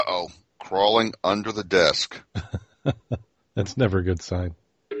Uh-oh. Crawling under the desk. That's never a good sign.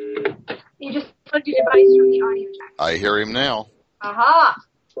 You just plugged your device from the audio jack. I hear him now. Aha!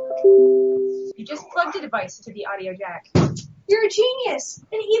 You just plugged a device into the audio jack. You're a genius!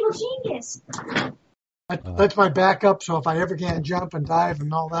 An evil genius! That's my backup, so if I ever can't jump and dive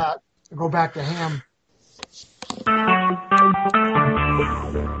and all that, I go back to ham.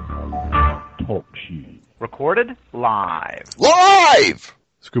 Talk shoes. Recorded live. Live!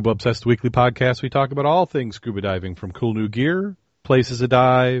 Scuba Obsessed weekly podcast. We talk about all things scuba diving, from cool new gear, places to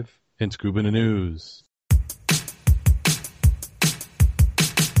dive, and scuba news.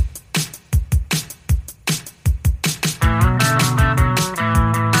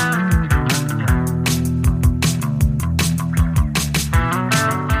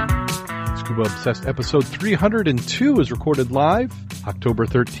 Scuba Obsessed episode 302 is recorded live October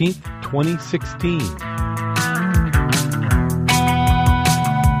 13th, 2016.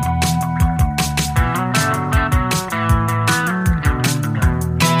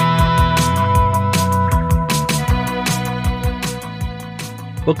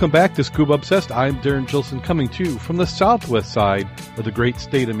 Welcome back to Scuba Obsessed. I'm Darren Gilson, coming to you from the southwest side of the great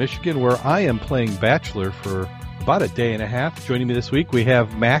state of Michigan, where I am playing Bachelor for about a day and a half. Joining me this week, we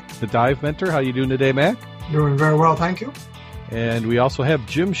have Mac, the dive mentor. How you doing today, Mac? Doing very well, thank you. And we also have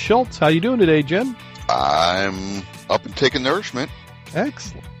Jim Schultz. How you doing today, Jim? I'm up and taking nourishment.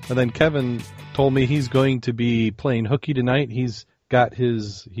 Excellent. And then Kevin told me he's going to be playing hooky tonight. He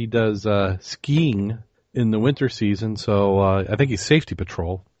does skiing in the winter season, so I think he's safety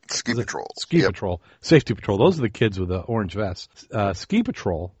patrol. Ski patrol. Ski patrol. Safety patrol. Those are the kids with the orange vests. Ski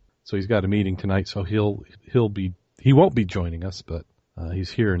patrol. So he's got a meeting tonight, so he won't be joining us, but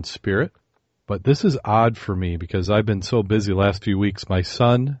he's here in spirit. But this is odd for me because I've been so busy the last few weeks. My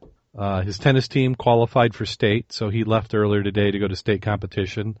son, his tennis team qualified for state, so he left earlier today to go to state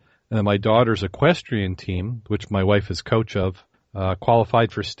competition. And then my daughter's equestrian team, which my wife is coach of,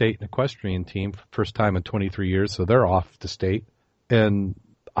 qualified for state and equestrian team, first time in 23 years, so they're off to state. And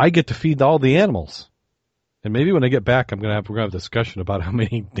I get to feed all the animals. And maybe when I get back, we're gonna have a discussion about how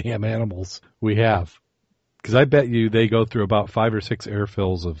many damn animals we have. Because I bet you they go through about 5 or 6 air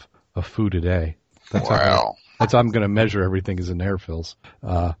fills of food a day. Wow. That's how I'm going to measure everything is in air fills.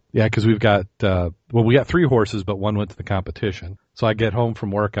 Because we've got, we got 3 horses, but one went to the competition. So I get home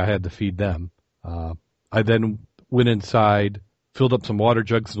from work, I had to feed them. I then went inside, filled up some water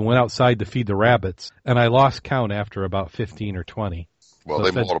jugs, and went outside to feed the rabbits. And I lost count after about 15 or 20. Well, so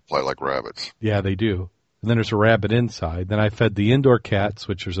they multiply like rabbits. Yeah, they do. And then there's a rabbit inside. Then I fed the indoor cats,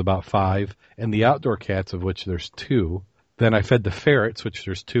 which there's about 5, and the outdoor cats, of which there's 2. Then I fed the ferrets, which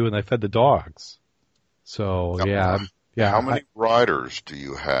there's 2, and I fed the dogs. So, yeah. How many riders do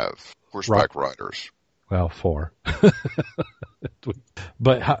you have? Horseback riders? Well, 4.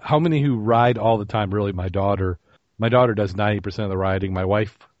 But how many who ride all the time? Really, my daughter. My daughter does 90% of the riding. My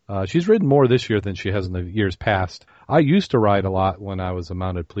wife, she's ridden more this year than she has in the years past. I used to ride a lot when I was a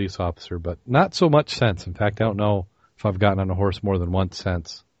mounted police officer, but not so much since. In fact, I don't know if I've gotten on a horse more than once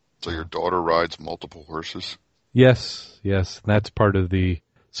since. So your daughter rides multiple horses? Yes. And that's part of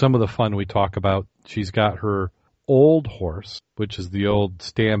some of the fun we talk about. She's got her old horse, which is the old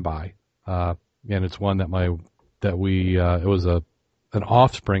standby, and it's one it was an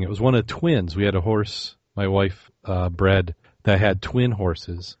offspring. It was one of the twins. We had a horse my wife bred that had twin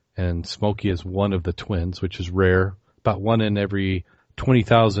horses, and Smokey is one of the twins, which is rare. About 1 in every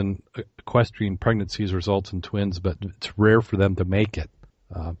 20,000 equestrian pregnancies results in twins, but it's rare for them to make it.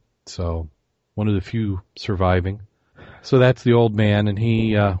 So one of the few surviving. So that's the old man, and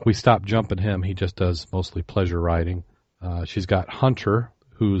we stopped jumping him. He just does mostly pleasure riding. She's got Hunter,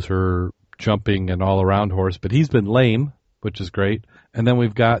 who's her jumping and all-around horse, but he's been lame, which is great. And then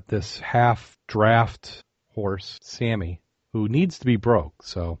we've got this half-draft horse, Sammy, who needs to be broke.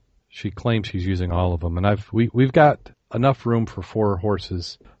 So she claims she's using all of them. And we've got enough room for 4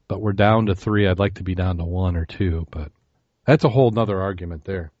 horses, but we're down to 3. I'd like to be down to 1 or 2, but that's a whole nother argument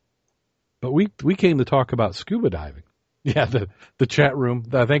there. But we came to talk about scuba diving. Yeah, the chat room.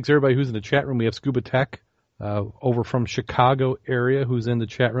 Thanks everybody who's in the chat room. We have Scuba Tech over from Chicago area who's in the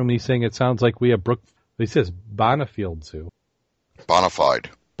chat room. He's saying it sounds like we have he says Bonifield Zoo.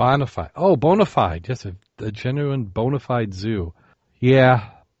 Bonafide. Oh, Bonafide. Yes, a genuine bona fide zoo. Yeah,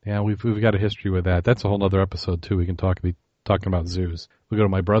 we've got a history with that. That's a whole other episode too. We can be talking about zoos. We go to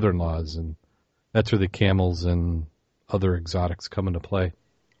my brother-in-law's, and that's where the camels and other exotics come into play.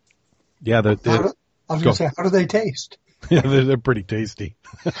 Yeah, I was going to say, how do they taste? Yeah, they're pretty tasty.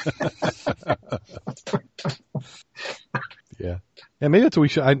 Yeah, maybe that's what we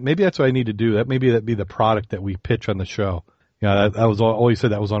should. Maybe that's what I need to do. Maybe that'd be the product that we pitch on the show. Yeah, that was always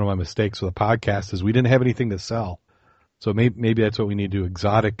said that was one of my mistakes with the podcast is we didn't have anything to sell. So maybe that's what we need to do,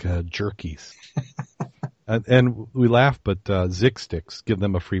 exotic jerkies. and we laugh, but Zick Sticks, give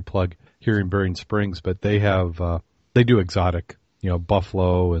them a free plug here in Bering Springs, but they do exotic,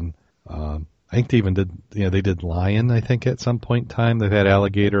 buffalo, and I think they even did, they did lion, I think, at some point in time. They've had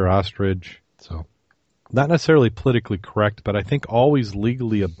alligator, ostrich, so not necessarily politically correct, but I think always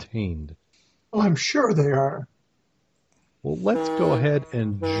legally obtained. Well, I'm sure they are. Well, let's go ahead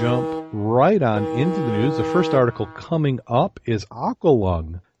and jump right on into the news. The first article coming up is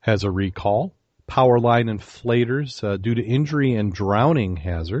Aqualung has a recall. Power line inflators due to injury and drowning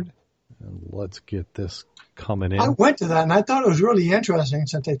hazard. And let's get this coming in. I went to that, and I thought it was really interesting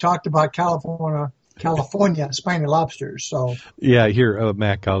since they talked about California spiny lobsters. So yeah, here,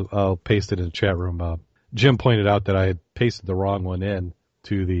 Mac, I'll paste it in the chat room. Jim pointed out that I had pasted the wrong one in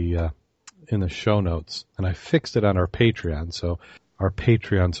the show notes, and I fixed it on our Patreon, so our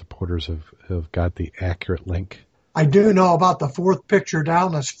Patreon supporters have got the accurate link. I do know about the fourth picture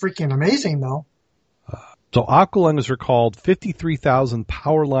down. That's freaking amazing, though. So Aqualung has recalled 53,000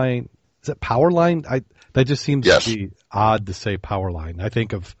 power line. Is it power line? That just seems to be odd to say power line. I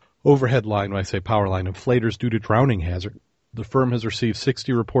think of overhead line when I say power line inflators due to drowning hazard. The firm has received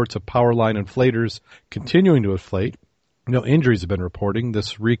 60 reports of power line inflators continuing to inflate. No injuries have been reporting.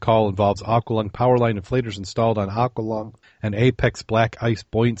 This recall involves Aqualung power line inflators installed on Aqualung and Apex black ice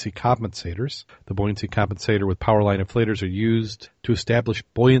buoyancy compensators. The buoyancy compensator with power line inflators are used to establish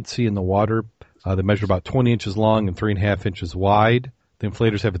buoyancy in the water. They measure about 20 inches long and 3.5 inches wide. The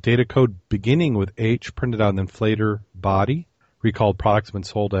inflators have a data code beginning with H printed on the inflator body. Recalled products have been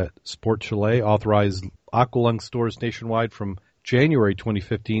sold at Sport Chalet, authorized Aqualung stores nationwide from January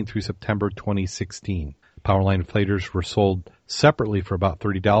 2015 through September 2016. Powerline inflators were sold separately for about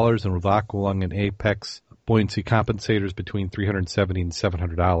 $30, and with Aqualung and Apex buoyancy compensators between $370 and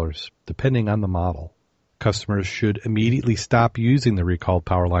 $700, depending on the model. Customers should immediately stop using the recalled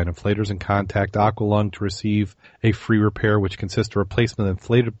Powerline inflators and contact Aqualung to receive a free repair, which consists of replacement of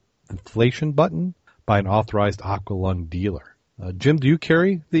the inflation button by an authorized Aqualung dealer. Jim, do you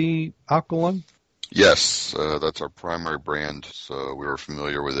carry the Aqualung? Yes, that's our primary brand, so we are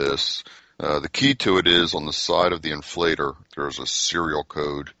familiar with this. The key to it is on the side of the inflator, there's a serial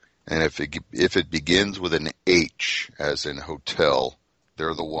code, and if it begins with an H, as in hotel,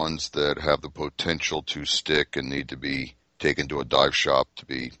 they're the ones that have the potential to stick and need to be taken to a dive shop to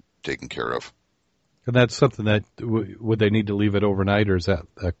be taken care of. And that's something that, would they need to leave it overnight, or is that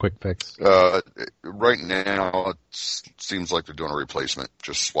a quick fix? Right now, it seems like they're doing a replacement.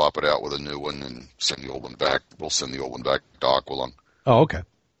 Just swap it out with a new one and send the old one back. We'll send the old one back to Aqualung. Oh, okay.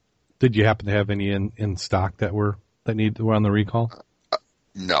 Did you happen to have any in stock that were on the recall?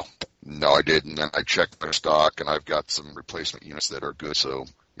 No, I didn't. And I checked their stock, and I've got some replacement units that are good, so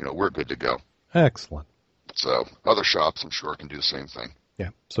we're good to go. Excellent. So other shops, I'm sure, can do the same thing. Yeah.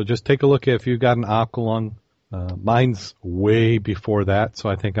 So just take a look if you've got an Aqualung. Mine's way before that, so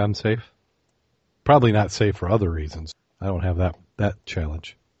I think I'm safe. Probably not safe for other reasons. I don't have that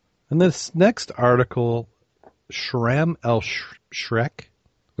challenge. And this next article, Shram El Shrek,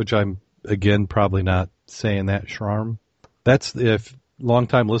 which I'm, again, probably not saying that, Shram. That's, if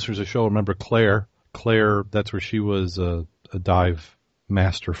longtime listeners of the show remember Claire. Claire, that's where she was a dive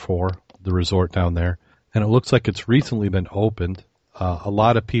master for, the resort down there. And it looks like it's recently been opened. A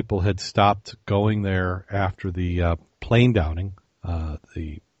lot of people had stopped going there after the plane downing.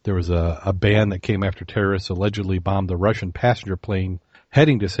 There was a ban that came after terrorists allegedly bombed a Russian passenger plane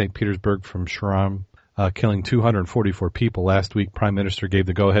heading to St. Petersburg from Shram, killing 244 people. Last week, Prime Minister gave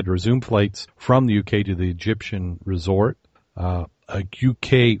the go-ahead to resume flights from the UK to the Egyptian resort. A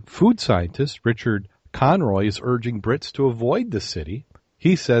UK food scientist, Richard Conroy, is urging Brits to avoid the city.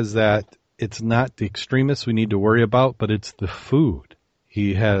 He says that it's not the extremists we need to worry about, but it's the food.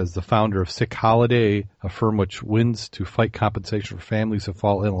 He has the founder of Sick Holiday, a firm which wins to fight compensation for families who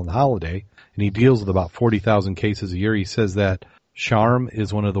fall ill on holiday, and he deals with about 40,000 cases a year. He says that Sharm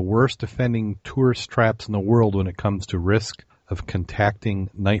is one of the worst offending tourist traps in the world when it comes to risk of contacting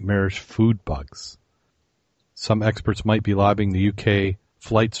nightmarish food bugs. Some experts might be lobbying the UK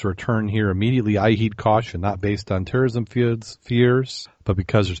flights to return here immediately. I heed caution, not based on terrorism fears, but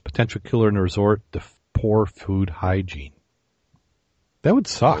because there's potential killer in the resort, the poor food hygiene. That would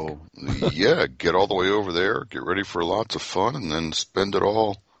suck. Well, yeah, get all the way over there, get ready for lots of fun, and then spend it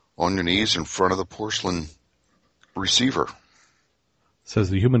all on your knees in front of the porcelain receiver.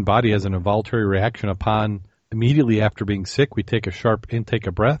 Says the human body has an involuntary reaction upon immediately after being sick. We take a sharp intake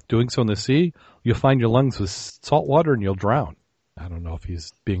of breath. Doing so in the sea, you'll find your lungs with salt water and you'll drown. I don't know if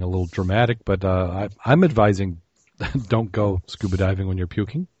he's being a little dramatic, but I'm advising don't go scuba diving when you're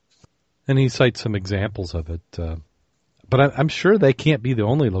puking. And he cites some examples of it. But I'm sure they can't be the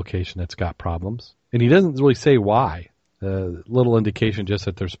only location that's got problems. And he doesn't really say why. Little indication just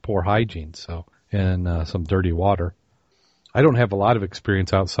that there's poor hygiene, and some dirty water. I don't have a lot of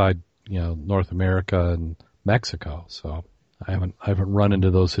experience outside, North America and Mexico, so I haven't run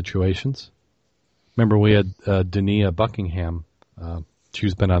into those situations. Remember, we had Dania Buckingham.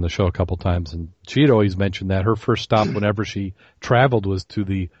 She's been on the show a couple times, and she had always mentioned that her first stop whenever she traveled was to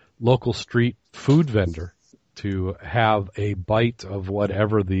the local street food vendor to have a bite of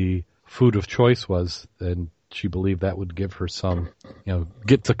whatever the food of choice was, and she believed that would give her some,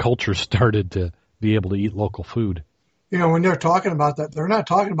 get the culture started to be able to eat local food. When they're talking about that, they're not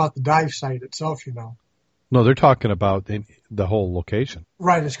talking about the dive site itself, No, they're talking about the whole location.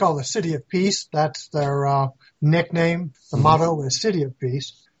 Right. It's called the City of Peace. That's their nickname. The motto is City of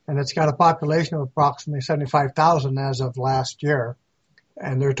Peace. And it's got a population of approximately 75,000 as of last year.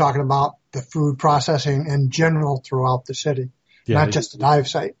 And they're talking about the food processing in general throughout the city, not just the dive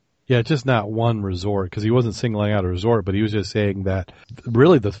site. Yeah, just not one resort, because he wasn't singling out a resort, but he was just saying that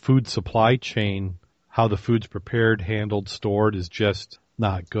really the food supply chain, how the food's prepared, handled, stored, is just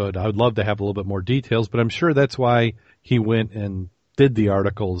not good. I would love to have a little bit more details, but I'm sure that's why he went and did the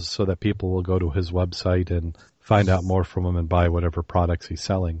articles, so that people will go to his website and find out more from him and buy whatever products he's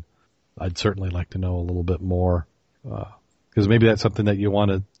selling. I'd certainly like to know a little bit more, because maybe that's something that you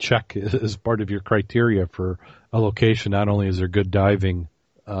want to check as part of your criteria for a location. Not only is there good diving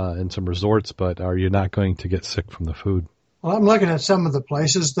in some resorts, but are you not going to get sick from the food? Well, I'm looking at some of the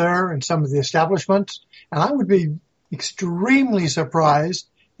places there and some of the establishments, and I would be extremely surprised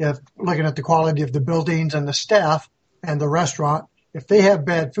if, looking at the quality of the buildings and the staff and the restaurant, if they have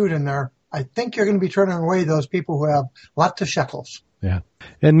bad food in there. I think you're going to be turning away those people who have lots of shekels. Yeah,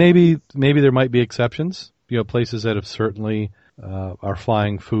 and maybe there might be exceptions. Places that have certainly are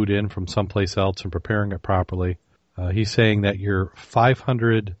flying food in from someplace else and preparing it properly. He's saying that you're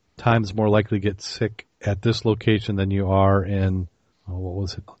 500 times more likely to get sick at this location than you are in, what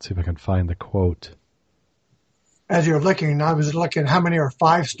was it? Let's see if I can find the quote. As you're looking, I was looking how many are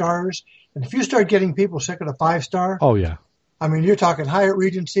 5 stars. And if you start getting people sick at a 5-star. Oh, yeah. I mean, you're talking Hyatt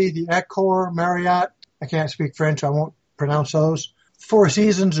Regency, the Accor, Marriott. I can't speak French. I won't pronounce those. Four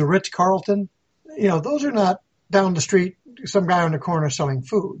Seasons, the Ritz-Carlton. Those are not down the street, some guy on the corner selling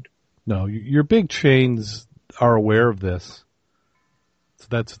food. No, your big chains are aware of this. So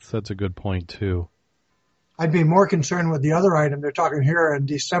that's a good point, too. I'd be more concerned with the other item. They're talking here in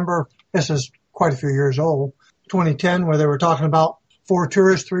December. This is quite a few years old. 2010, where they were talking about 4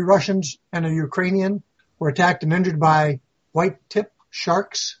 tourists, 3 Russians, and a Ukrainian were attacked and injured by white-tip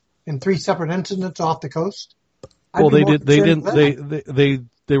sharks in 3 separate incidents off the coast. Well, they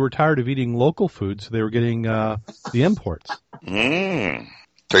were tired of eating local food, so they were getting the imports.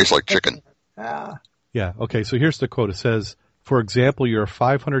 Tastes like chicken. Yeah. Okay. So here's the quote. It says, for example, you're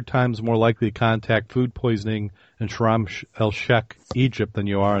 500 times more likely to contact food poisoning in Sharm el-Sheikh, Egypt, than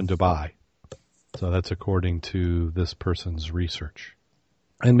you are in Dubai. So that's according to this person's research.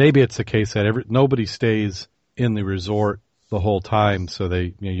 And maybe it's the case that nobody stays in the resort the whole time, so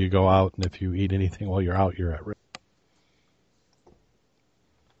you go out, and if you eat anything while you're out, you're at risk.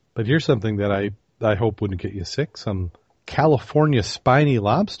 But here's something that I hope wouldn't get you sick: some California spiny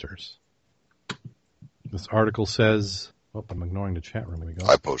lobsters. This article says, I'm ignoring the chat room. Here we go.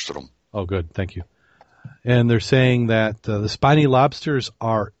 I posted them. Oh, good. Thank you. And they're saying that the spiny lobsters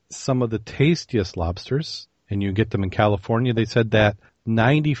are some of the tastiest lobsters, and you get them in California. They said that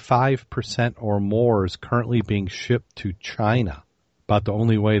 95% or more is currently being shipped to China. About the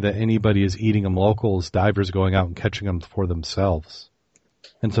only way that anybody is eating them local is divers going out and catching them for themselves.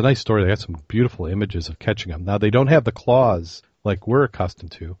 And it's a nice story. They got some beautiful images of catching them. Now, they don't have the claws like we're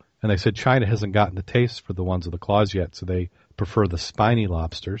accustomed to. And they said China hasn't gotten the taste for the ones with the claws yet, so they prefer the spiny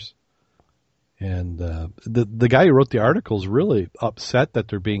lobsters. And the guy who wrote the article is really upset that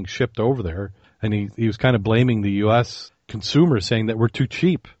they're being shipped over there. And he was kind of blaming the U.S. consumers, saying that we're too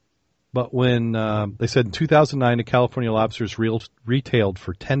cheap. But when they said in 2009, the California lobsters retailed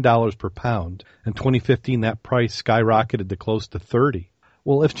for $10 per pound. In 2015, that price skyrocketed to close to $30.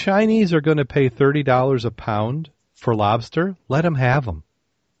 Well, if Chinese are going to pay $30 a pound for lobster, let them have them.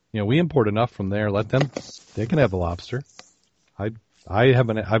 We import enough from there. They can have a lobster. I've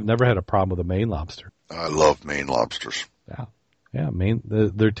never had a problem with a Maine lobster. I love Maine lobsters. Yeah, Maine.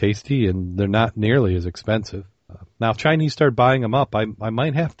 They're tasty and they're not nearly as expensive. Now, if Chinese start buying them up, I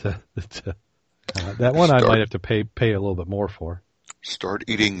might have to that one I might have to pay a little bit more for. Start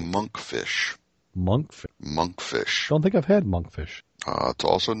eating monkfish. Monkfish. Monkfish. Don't think I've had monkfish. It's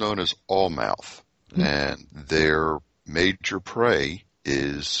also known as allmouth. and their major prey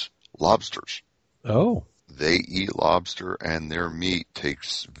is lobsters. Oh, They eat lobster, and their meat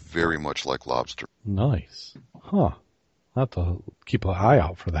tastes very much like lobster. nice. Huh. I'll have to keep an eye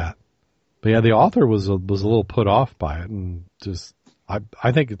out for that. But yeah, the author was a little put off by it, and just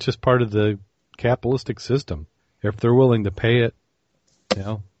I think it's just part of the capitalistic system. If they're willing to pay it,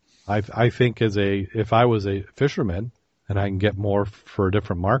 I think if I was a fisherman and I can get more for a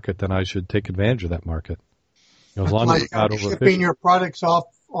different market, then I should take advantage of that market. As long as it's not shipping overfishing. your products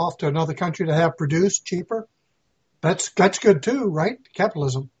off to another country to have produced cheaper. That's good too, right?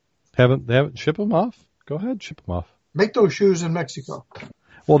 Capitalism. They haven't ship them off. Go ahead, ship them off. Make those shoes in Mexico.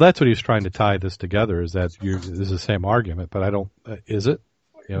 Well, that's what he's trying to tie this together. Is that this is the same argument? But I don't. Is it?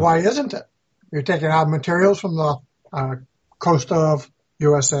 Why isn't it? You're taking out materials from the coast of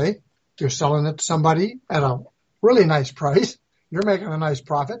USA. You're selling it to somebody at a really nice price. You're making a nice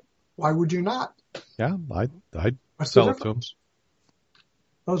profit. Why would you not? Yeah, I'd What's sell the it to him. difference?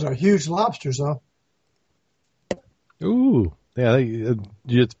 Those are huge lobsters, though. Ooh, yeah.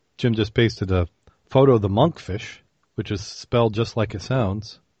 Jim just pasted a photo of the monkfish, which is spelled just like it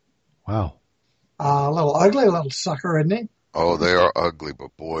sounds. Wow. A little ugly, a little sucker, isn't he? Oh, they are ugly,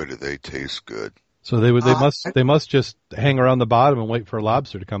 but boy, do they taste good. So they must just hang around the bottom and wait for a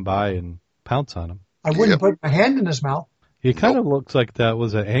lobster to come by and pounce on them. I wouldn't put my hand in his mouth. He kind of looks like that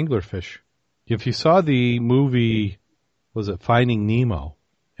was an anglerfish. If you saw the movie, was it Finding Nemo?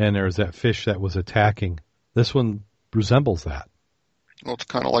 And there was that fish that was attacking. This one resembles that. Well, it's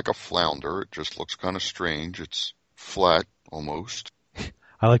kind of like a flounder. It just looks kind of strange. It's flat, almost.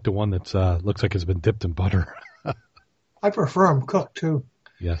 I like the one that looks like it's been dipped in butter. I prefer them cooked, too.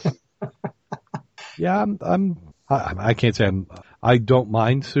 Yes. Yeah, I can't say I don't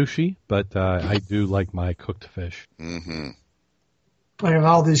mind sushi, but I do like my cooked fish. Mm-hmm. Look at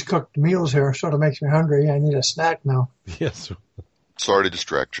all these cooked meals here. Sort of makes me hungry. I need a snack now. Yes. Sorry to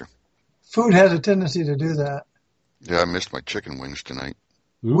distract you. Food has a tendency to do that. Yeah, I missed my chicken wings tonight.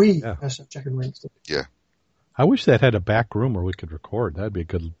 Ooh, That's the chicken wings. Yeah. I wish that had a back room where we could record. That'd be a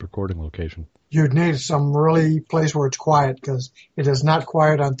good recording location. You'd need some really place where it's quiet because it is not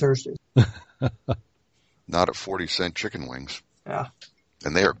quiet on Thursdays. Not at 40-cent chicken wings. Yeah.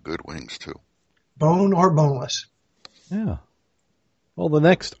 And they are good wings, too. Bone or boneless. Yeah. Well, the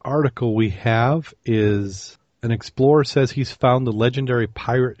next article we have is an explorer says he's found the legendary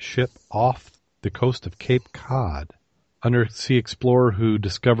pirate ship off the coast of Cape Cod. Undersea explorer who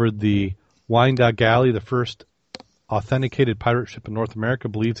discovered the Wyandotte Galley, the first authenticated pirate ship in North America,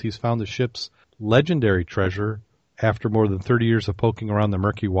 believes he's found the ship's legendary treasure after more than 30 years of poking around the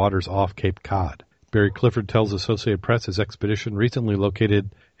murky waters off Cape Cod. Barry Clifford tells Associated Press his expedition recently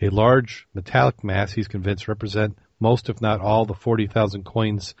located a large metallic mass he's convinced represent most, if not all, the 40,000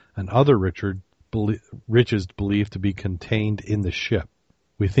 coins and other riches believed to be contained in the ship.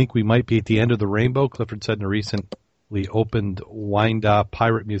 We think we might be at the end of the rainbow, Clifford said in a recently opened Wyandotte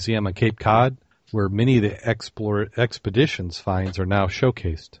Pirate Museum on Cape Cod, where many of the expedition's finds are now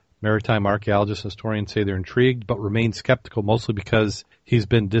showcased. Maritime archaeologists and historians say they're intrigued, but remain skeptical, mostly because he's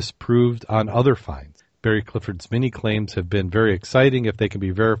been disproved on other finds. Barry Clifford's many claims have been very exciting if they can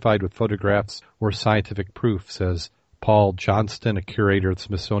be verified with photographs or scientific proof, says Paul Johnston, a curator at the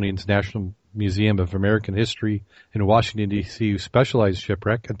Smithsonian's National Museum of American History in Washington, D.C., who specialized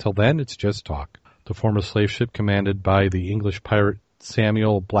shipwreck. Until then, it's just talk. The former slave ship commanded by the English pirate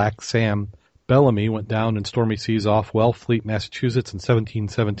Samuel Black Sam Bellamy went down in stormy seas off Wellfleet, Massachusetts in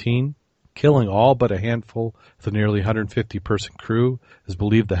 1717, killing all but a handful of the nearly 150-person crew. It is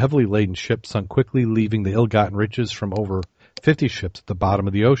believed the heavily laden ship sunk quickly, leaving the ill-gotten riches from over 50 ships at the bottom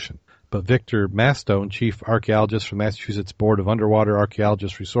of the ocean. But Victor Mastone, chief archaeologist from Massachusetts Board of Underwater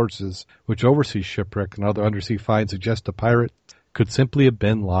Archaeologist Resources, which oversees shipwreck and other undersea finds, suggests the pirate could simply have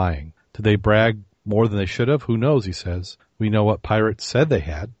been lying. Did they brag more than they should have? Who knows, he says. We know what pirates said they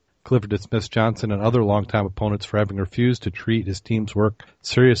had. Clifford dismissed Johnson and other longtime opponents for having refused to treat his team's work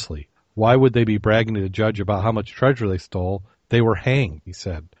seriously. Why would they be bragging to the judge about how much treasure they stole? They were hanged, he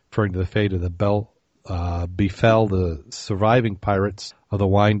said, referring to the fate of the befell the surviving pirates of the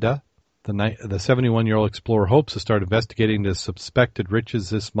Wyandotte. The 71-year-old explorer hopes to start investigating the suspected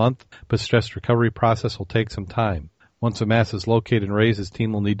riches this month, but stressed recovery process will take some time. Once the mass is located and raised, his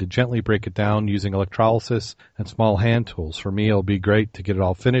team will need to gently break it down using electrolysis and small hand tools. For me, it'll be great to get it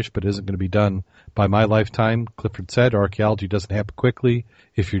all finished, but it isn't going to be done by my lifetime, Clifford said. Archaeology doesn't happen quickly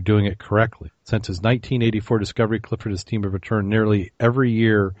if you're doing it correctly. Since his 1984 discovery, Clifford and his team have returned nearly every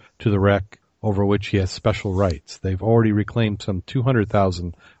year to the wreck, over which he has special rights. They've already reclaimed some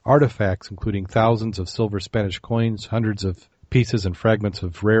 200,000 artifacts, including thousands of silver Spanish coins, hundreds of pieces and fragments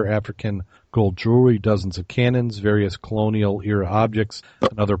of rare African gold jewelry, dozens of cannons, various colonial-era objects,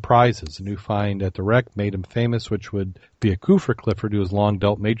 and other prizes. A new find at the wreck made him famous, which would be a coup for Clifford, who has long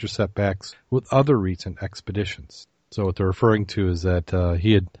dealt major setbacks with other recent expeditions. So what they're referring to is that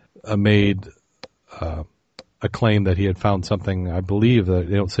he had made a claim that he had found something, I believe, that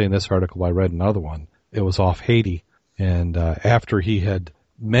they don't say in this article, but I read another one. It was off Haiti. And after he had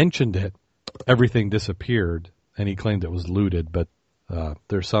mentioned it, everything disappeared, and he claimed it was looted. But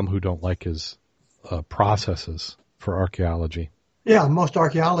there's some who don't like his processes for archaeology. Yeah, most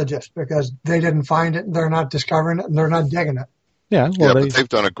archaeologists, because they didn't find it, and they're not discovering it, and they're not digging it. Yeah, well, but they've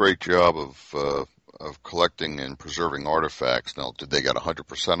done a great job of collecting and preserving artifacts. Now, did they get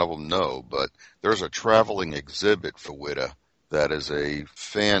 100% of them? No, but there's a traveling exhibit for WITA that is a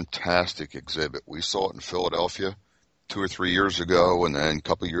fantastic exhibit. We saw it in Philadelphia 2 or 3 years ago, and then a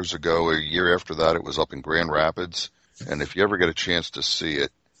couple of years ago, a year after that, it was up in Grand Rapids. And if you ever get a chance to see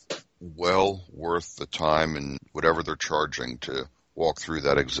it, well worth the time and whatever they're charging to walk through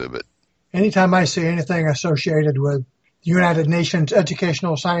that exhibit. Anytime I see anything associated with the United Nations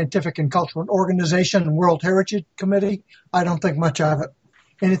Educational, Scientific, and Cultural Organization and World Heritage Committee, I don't think much of it.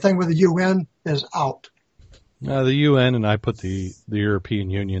 Anything with the UN is out. The UN, and I put the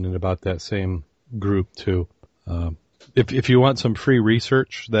European Union in about that same group too. If you want some free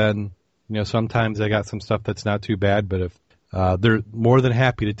research, then sometimes they got some stuff that's not too bad. But if they're more than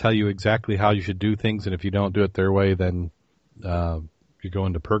happy to tell you exactly how you should do things, and if you don't do it their way, then you go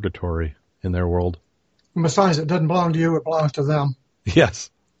into purgatory in their world. And besides, it doesn't belong to you; it belongs to them.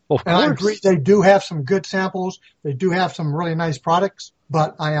 Yes, of course. I agree. They do have some good samples. They do have some really nice products,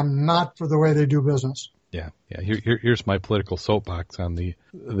 but I am not for the way they do business. Yeah. Here's my political soapbox on the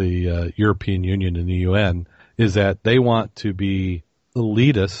European Union and the UN is that they want to be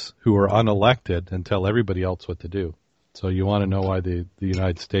elitists who are unelected and tell everybody else what to do. So you want to know why the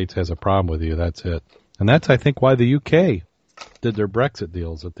United States has a problem with you. That's it. And that's, I think, why the UK did their Brexit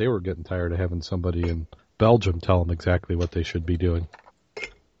deals, that they were getting tired of having somebody in Belgium tell them exactly what they should be doing.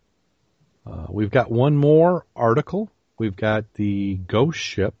 We've got one more article. We've got the ghost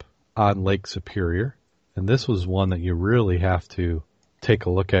ship on Lake Superior. And this was one that you really have to take a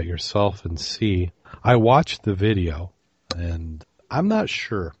look at yourself and see. I watched the video, and I'm not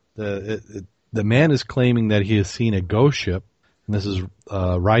sure. The man is claiming that he has seen a ghost ship, and this is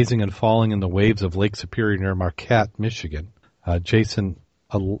rising and falling in the waves of Lake Superior near Marquette, Michigan. Jason,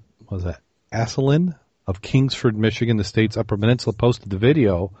 Asselin of Kingsford, Michigan, the state's Upper Peninsula, posted the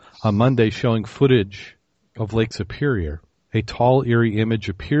video on Monday showing footage of Lake Superior. A tall, eerie image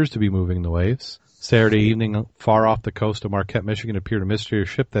appears to be moving in the waves. Saturday evening, far off the coast of Marquette, Michigan, appeared a mysterious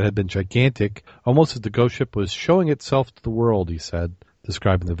ship that had been gigantic, almost as the ghost ship was showing itself to the world, he said,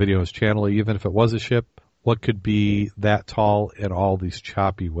 describing the video on his channel. Even if it was a ship, what could be that tall in all these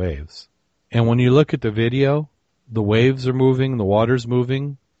choppy waves? And when you look at the video, the waves are moving, the water's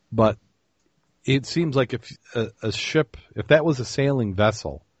moving, but it seems like if a ship, if that was a sailing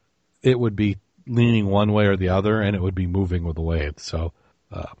vessel, it would be leaning one way or the other, and it would be moving with the waves. So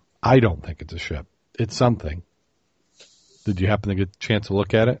I don't think it's a ship. It's something. Did you happen to get a chance to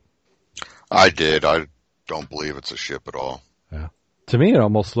look at it? I did. I don't believe it's a ship at all. Yeah. To me, it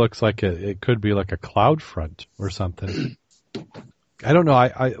almost looks like it could be like a cloud front or something. I don't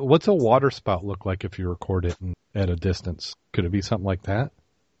know. What's a water spout look like if you record it at a distance? Could it be something like that?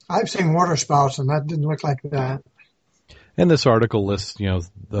 I've seen water spouts, and that didn't look like that. And this article lists,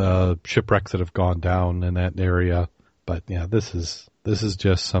 the shipwrecks that have gone down in that area. But yeah, this is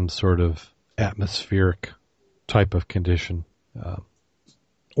just some sort of atmospheric type of condition,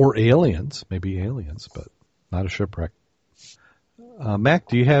 or aliens, maybe aliens, but not a shipwreck. Mac,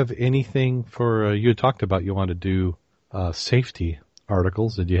 do you have anything for you had talked about? You want to do safety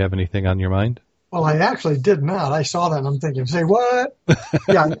articles. Did you have anything on your mind? Well, I actually did not. I saw that and I'm thinking, say what?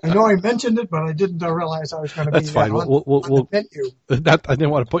 Yeah, I know I mentioned it, but I didn't realize I was going to be That's fine. on the menu. I didn't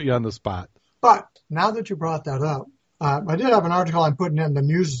want to put you on the spot. But now that you brought that up, I did have an article I'm putting in the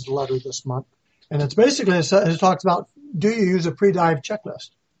newsletter this month, and it's basically, it talks about, do you use a Predive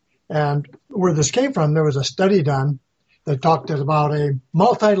checklist? And where this came from, there was a study done that talked about a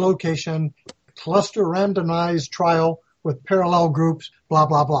multi-location cluster randomized trial with parallel groups, blah,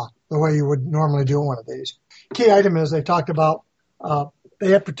 blah, blah, the way you would normally do one of these. Key item is they talked about, they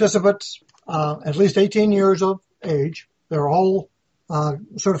had participants at least 18 years of age. They were all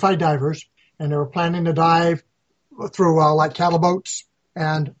certified divers, and they were planning to dive through like cattle boats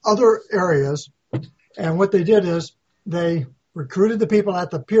and other areas. And what they did is they recruited the people at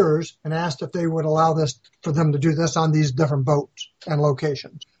the piers and asked if they would allow this for them to do this on these different boats and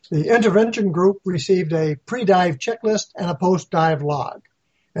locations. The intervention group received a pre-dive checklist and a post-dive log.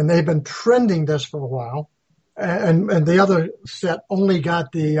 And they've been trending this for a while. And the other set only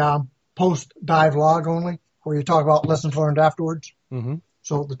got the post-dive log only, where you talk about lessons learned afterwards. Mm-hmm.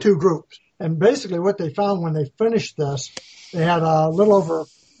 So the two groups. And basically what they found when they finished this, they had a little over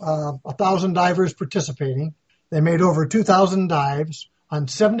 1,000 divers participating. They made over 2,000 dives on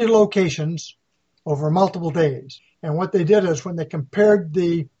 70 locations over multiple days. And what they did is when they compared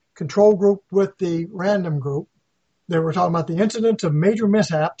the control group with the random group, they were talking about the incidence of major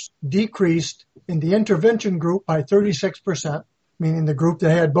mishaps decreased in the intervention group by 36%, meaning the group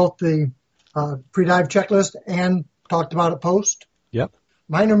that had both the pre-dive checklist and talked about it post. Yep.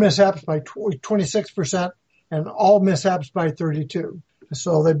 Minor mishaps by 26% and all mishaps by 32%.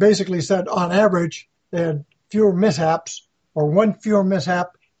 So they basically said on average they had fewer mishaps or one fewer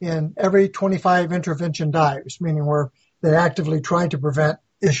mishap in every 25 intervention dives, meaning where they actively tried to prevent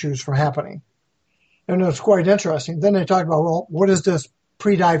issues from happening. And it's quite interesting. Then they talk about, well, what is this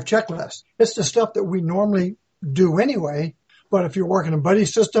pre-dive checklist? It's the stuff that we normally do anyway, but if you're working a buddy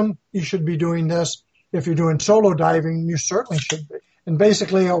system, you should be doing this. If you're doing solo diving, you certainly should be. And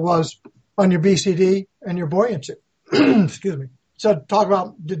basically it was on your BCD and your buoyancy. Excuse me. So talk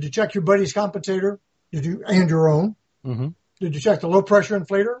about, did you check your buddy's compensator? And your own? Mm-hmm. Did you check the low pressure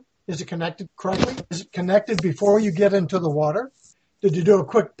inflator? Is it connected correctly? Is it connected before you get into the water? Did you do a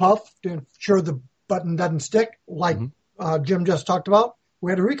quick puff to ensure the button doesn't stick like Jim just talked about?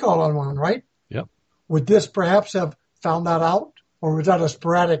 We had a recall on one, right? Yep. Would this perhaps have found that out? Or was that a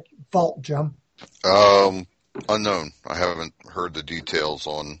sporadic fault, Jim? Unknown. I haven't heard the details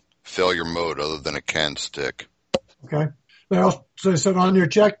on failure mode other than it can stick. Okay. They said on your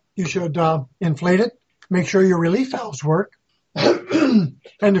check, you should inflate it, make sure your relief valves work. And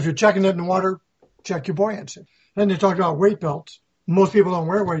if you're checking it in the water, check your buoyancy. Then they talked about weight belts. Most people don't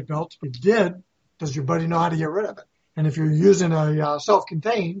wear weight belts. If you did, does your buddy know how to get rid of it? And if you're using a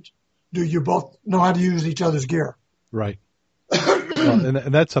self-contained, do you both know how to use each other's gear? Right. Well,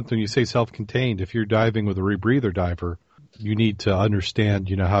 and that's something you say self-contained. If you're diving with a rebreather diver, you need to understand,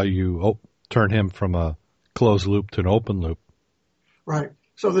 how you turn him from a closed loop to an open loop. Right.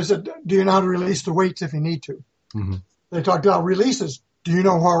 So they said, do you know how to release the weights if you need to? Mm-hmm. They talked about releases. Do you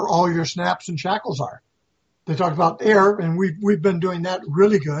know where all your snaps and shackles are? They talked about air, and we've been doing that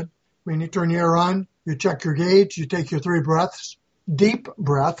really good. When you turn the air on, you check your gauge, you take your 3 breaths, deep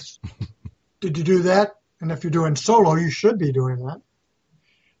breaths. Did you do that? And if you're doing solo, you should be doing that.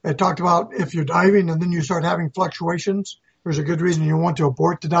 They talked about if you're diving and then you start having fluctuations, there's a good reason you want to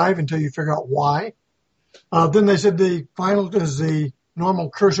abort the dive until you figure out why. Then they said the final is the normal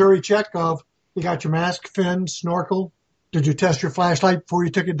cursory check of you got your mask, fin, snorkel. Did you test your flashlight before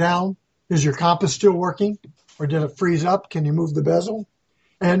you took it down? Is your compass still working? Or did it freeze up? Can you move the bezel?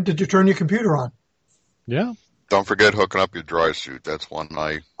 And did you turn your computer on? Yeah. Don't forget hooking up your dry suit. That's one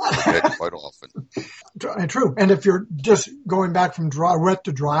I forget quite often. True. And if you're just going back from wet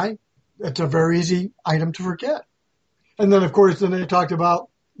to dry, it's a very easy item to forget. And then, of course, then they talked about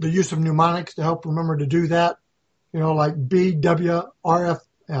the use of mnemonics to help remember to do that. Like B, W, RF,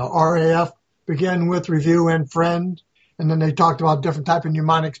 RAF, begin with, review, and friend. And then they talked about different type of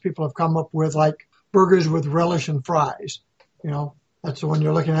mnemonics people have come up with, like burgers with relish and fries. That's the one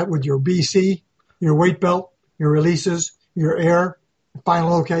you're looking at with your BC, your weight belt, your releases, your air.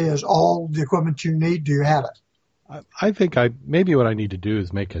 Final OK is all the equipment you need. Do you have it? I think maybe what I need to do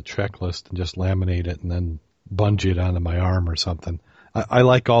is make a checklist and just laminate it and then bungee it onto my arm or something. I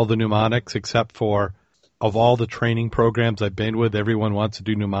like all the mnemonics except for, of all the training programs I've been with, everyone wants to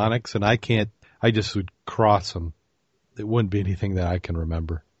do mnemonics, and I can't. I just would cross them. It wouldn't be anything that I can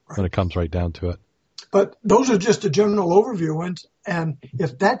remember when it comes right down to it. But those are just a general overview ones, and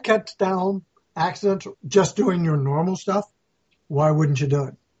if that cuts down accidents just doing your normal stuff, why wouldn't you do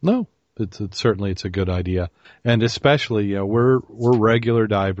it? No, it's certainly a good idea, and especially we're regular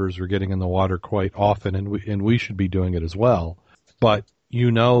divers. We're getting in the water quite often, and we should be doing it as well. But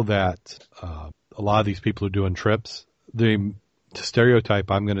that a lot of these people who are doing trips, the stereotype,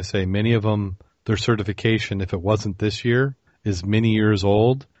 I'm going to say many of them, their certification, if it wasn't this year, is many years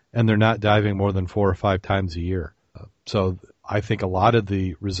old, and they're not diving more than 4 or 5 times a year. So I think a lot of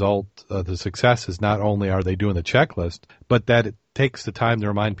the the success is not only are they doing the checklist, but that it takes the time to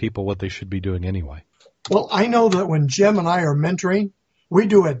remind people what they should be doing anyway. Well, I know that when Jim and I are mentoring, we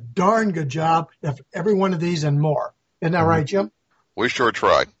do a darn good job of every one of these and more. Isn't that right, Jim? We sure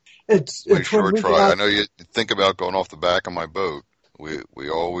try. We sure try. I know you think about going off the back of my boat. We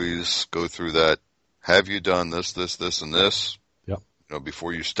always go through that. Have you done this, and this? Yep.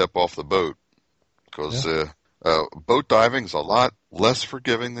 Before you step off the boat, because Boat diving's a lot less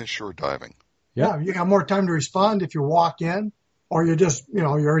forgiving than shore diving. Yeah, you got more time to respond if you walk in, or you just,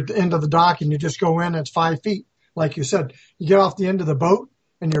 you're at the end of the dock and you just go in, it's 5 feet. Like you said, you get off the end of the boat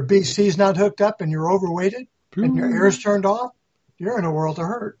and your BC's not hooked up and you're overweighted and your air's turned off, you're in a world of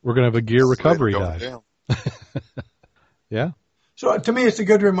hurt. We're going to have a gear recovery Going dive. down. Yeah. So to me, it's a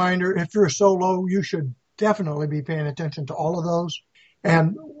good reminder. If you're solo, you should definitely be paying attention to all of those.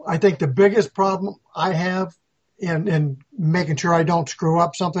 And I think the biggest problem I have in making sure I don't screw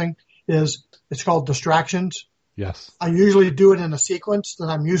up something is it's called distractions. Yes. I usually do it in a sequence that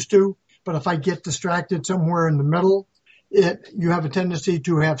I'm used to, but if I get distracted somewhere in the middle, you have a tendency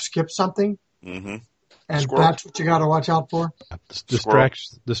to have skipped something. Mm-hmm. And Squirrel. that's what you got to watch out for.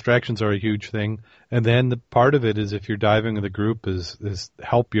 Distractions are a huge thing. And then the part of it is if you're diving with a group is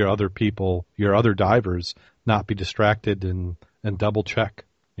help your other people, your other divers, not be distracted and double check.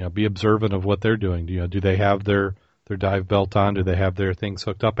 Be observant of what they're doing. Do they have their dive belt on? Do they have their things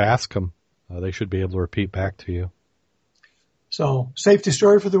hooked up? Ask them. They should be able to repeat back to you. So safety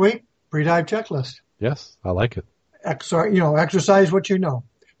story for the week, Predive Checklist. Yes, I like it. Exercise what you know.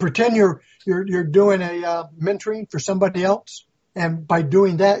 Pretend you're doing a mentoring for somebody else, and by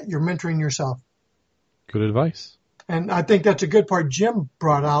doing that, you're mentoring yourself. Good advice. And I think that's a good part Jim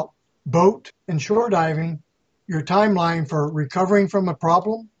brought out. Boat and shore diving, your timeline for recovering from a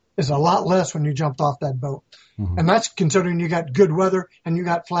problem is a lot less when you jumped off that boat. Mm-hmm. And that's considering you got good weather and you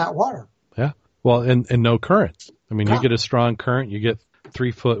got flat water. Yeah. Well, and no current. I mean, you get a strong current, you get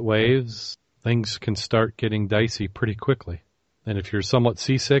 3-foot waves, things can start getting dicey pretty quickly. And if you're somewhat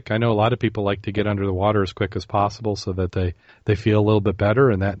seasick, I know a lot of people like to get under the water as quick as possible so that they feel a little bit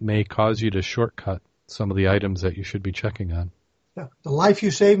better, and that may cause you to shortcut some of the items that you should be checking on. Yeah. The life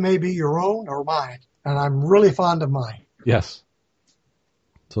you save may be your own or mine, and I'm really fond of mine. Yes.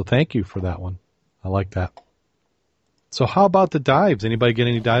 So thank you for that one. I like that. So how about the dives? Anybody get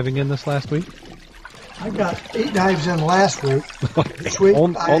any diving in this last week? I got 8 dives in last week. This week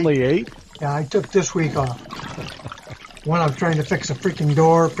only 8? Yeah, I took this week off. When I was trying to fix a freaking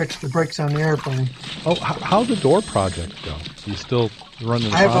door, fix the brakes on the airplane. Oh, how'd the door project go? You still running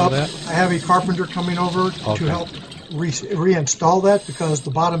the of that? I have a carpenter coming over to help reinstall that because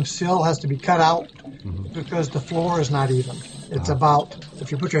the bottom sill has to be cut out because the floor is not even. It's about,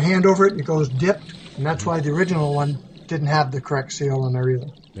 if you put your hand over it, it goes dipped, and that's why the original one didn't have the correct seal in there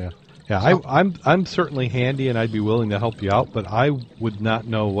either. Yeah. Yeah, I'm certainly handy, and I'd be willing to help you out, but I would not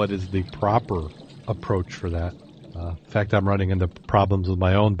know what is the proper approach for that. In fact, I'm running into problems with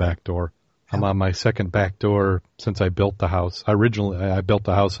my own back door. I'm on my second back door since I built the house. I built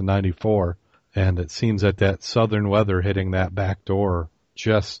the house in '94, and it seems that southern weather hitting that back door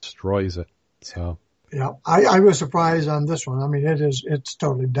just destroys it. So. Yeah, I was surprised on this one. I mean, it's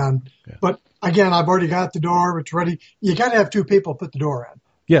totally done. Yeah. But again, I've already got the door. It's ready. You got to have 2 people put the door in.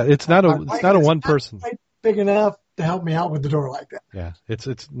 Yeah, it's not a one person. Quite big enough to help me out with the door like that. Yeah,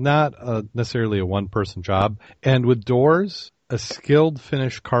 it's not necessarily a one person job. And with doors, a skilled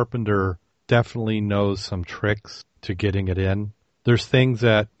finish carpenter definitely knows some tricks to getting it in. There's things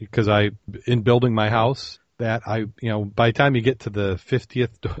that, because in building my house, that by the time you get to the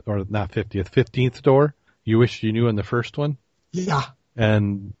 15th door, you wish you knew in the first one. Yeah.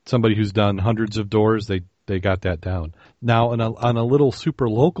 And somebody who's done hundreds of doors, they got that down. Now, on a little super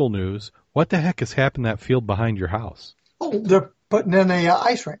local news, what the heck has happened in that field behind your house? Oh, they're putting in a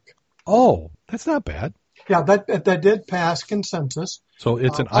ice rink. Oh, that's not bad. Yeah, that did pass consensus. So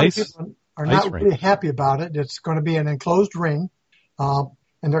it's an ice people are not really happy about it. It's going to be an enclosed ring, and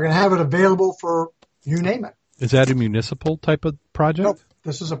they're going to have it available for you name it. Is that a municipal type of project? Nope.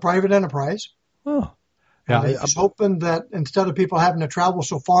 This is a private enterprise. Oh. Yeah, I'm hoping that instead of people having to travel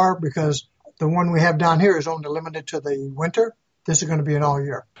so far, because the one we have down here is only limited to the winter, this is going to be an all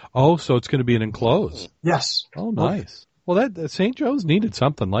year. Oh, so it's going to be an enclosed. Yes. Oh, nice. Well, St. Joe's needed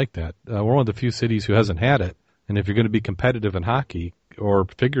something like that. We're one of the few cities who hasn't had it. And if you're going to be competitive in hockey, or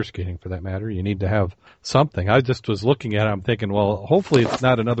figure skating for that matter, you need to have something. I just was looking at it, I'm thinking, well, hopefully it's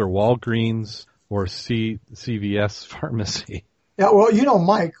not another Walgreens or CVS pharmacy. Yeah, well,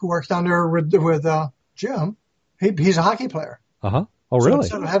 Mike, who works down there with Jim, he's a hockey player. Uh-huh. Oh, so really?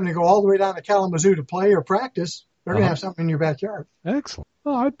 Instead of having to go all the way down to Kalamazoo to play or practice, they're going to have something in your backyard. Excellent.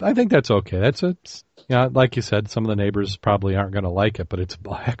 Well, I think that's okay. Like you said, some of the neighbors probably aren't going to like it, but it's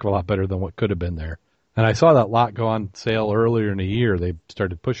a heck of a lot better than what could have been there. And I saw that lot go on sale earlier in the year. They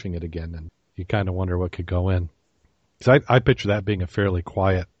started pushing it again, and you kind of wonder what could go in. Because I picture that being a fairly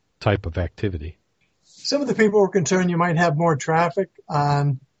quiet type of activity. Some of the people were concerned you might have more traffic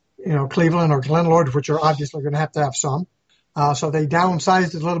on, Cleveland or Glenlord, which are obviously going to have some. So they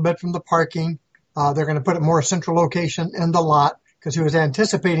downsized it a little bit from the parking. They're going to put it more central location in the lot because he was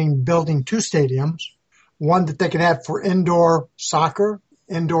anticipating building 2 stadiums, one that they could have for indoor soccer,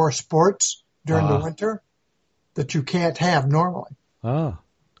 indoor sports during the winter that you can't have normally.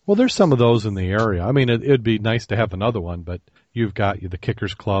 Well, there's some of those in the area. I mean, it'd be nice to have another one, but you've got the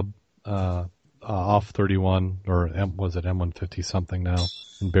Kickers Club off 31, or was it M150 something now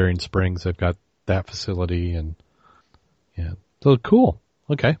in Bering Springs? They've got that facility, and yeah, so cool.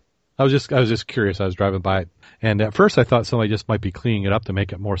 Okay, I was just curious. I was driving by it, and at first I thought somebody just might be cleaning it up to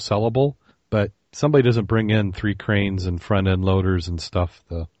make it more sellable, but somebody doesn't bring in 3 cranes and front end loaders and stuff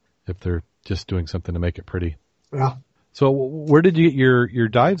if they're just doing something to make it pretty. Yeah. So where did you get your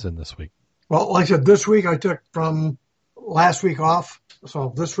dives in this week? Well, like I said, this week I took from last week off.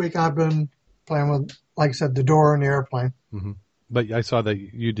 So this week I've been playing with, like I said, the door and the airplane. Mm-hmm. But I saw that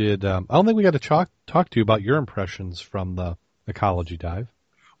you did, I don't think we got to talk to you about your impressions from the ecology dive.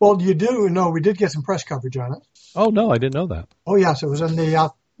 Well, you do know we did get some press coverage on it. Oh, no, I didn't know that. Oh, yes, it was in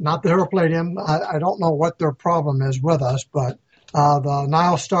the, not the Heracladium. I don't know what their problem is with us, but the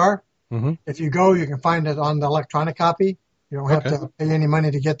Nile Star, if you go, you can find it on the electronic copy. You don't have to pay any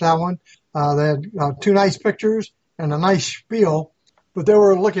money to get that one. They had 2 nice pictures and a nice spiel, but they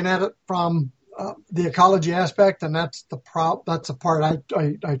were looking at it from the ecology aspect, and that's the part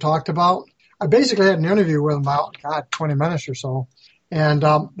I talked about. I basically had an interview with them about, 20 minutes or so, and they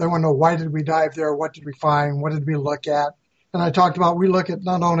want to know, why did we dive there? What did we find? What did we look at? And I talked about, we look at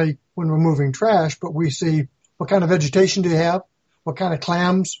not only when we're moving trash, but we see what kind of vegetation do you have, what kind of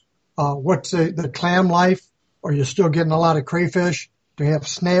clams, what's the clam life, are you still getting a lot of crayfish, do you have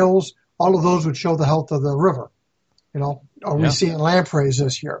snails? All of those would show the health of the river. Are we seeing lampreys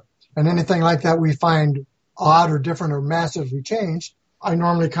this year? And anything like that we find odd or different or massively changed, I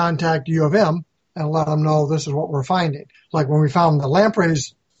normally contact U of M and let them know this is what we're finding. Like when we found the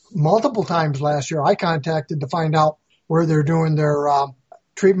lampreys multiple times last year, I contacted to find out where they're doing their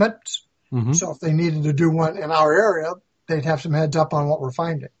treatments. Mm-hmm. So if they needed to do one in our area, they'd have some heads up on what we're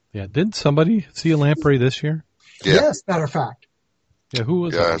finding. Yeah. Didn't somebody see a lamprey this year? Yeah. Yes, matter of fact. Yeah, who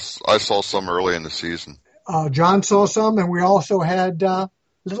was Yes, I saw some early in the season. John saw some, and we also had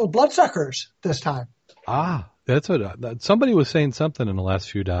little bloodsuckers this time. That's what somebody was saying something in the last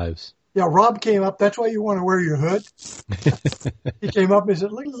few dives. Yeah, Rob came up. That's why you want to wear your hood. He came up and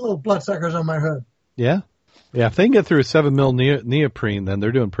said, look at the little bloodsuckers on my hood. Yeah. Yeah, if they can get through a 7 mil neoprene, then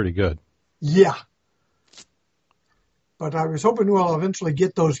they're doing pretty good. Yeah. But I was hoping we'll eventually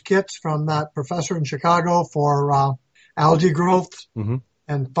get those kits from that professor in Chicago for algae growth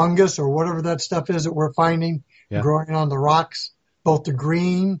and fungus or whatever that stuff is that we're finding growing on the rocks, both the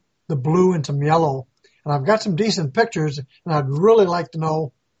green, the blue, and some yellow. And I've got some decent pictures, and I'd really like to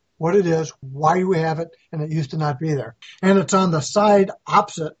know what it is, why we have it, and it used to not be there. And it's on the side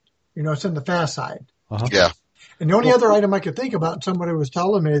opposite, it's in the fast side. Uh-huh. Yeah. And the only other item I could think about, somebody was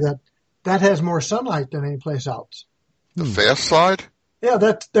telling me that has more sunlight than any place else. The fast side? Yeah,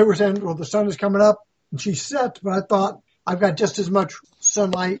 they were saying, well, the sun is coming up and she sets, but I thought I've got just as much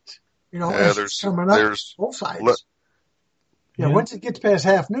sunlight, as it's coming up both sides. Once it gets past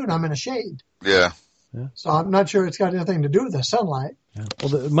half noon, I'm in a shade. Yeah. So I'm not sure it's got anything to do with the sunlight. Yeah.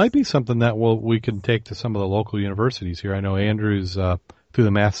 Well, it might be something that we can take to some of the local universities here. I know Andrews, through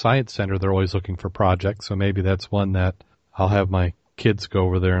the Math Science Center, they're always looking for projects, so maybe that's one that I'll have my kids go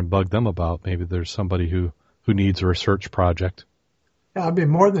over there and bug them about. Maybe there's somebody who needs a research project. Yeah, I'd be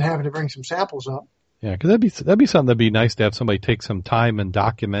more than happy to bring some samples up. Yeah, because that'd be something that'd be nice to have somebody take some time and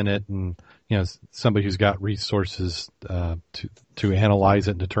document it, and somebody who's got resources to analyze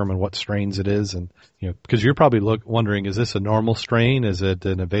it and determine what strains it is, and because you're probably wondering, is this a normal strain? Is it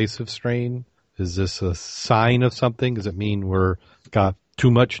an invasive strain? Is this a sign of something? Does it mean we're got too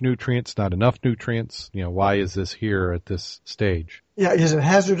much nutrients, not enough nutrients? Why is this here at this stage? Yeah, is it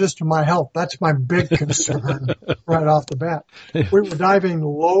hazardous to my health? That's my big concern right off the bat. We were diving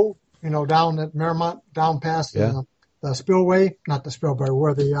low, down at Merrimont, down past the spillway, not the spillway,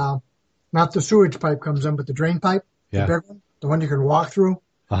 where not the sewage pipe comes in, but the drain pipe, the big one, the one you can walk through.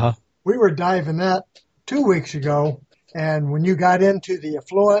 Uh-huh. We were diving that 2 weeks ago, and when you got into the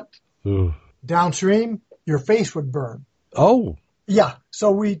affluent downstream, your face would burn. Oh. Yeah,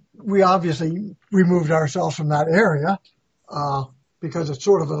 so we obviously removed ourselves from that area because it's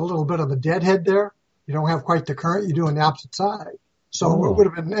sort of a little bit of a deadhead there. You don't have quite the current you do on the opposite side. So it would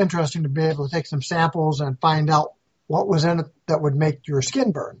have been interesting to be able to take some samples and find out what was in it that would make your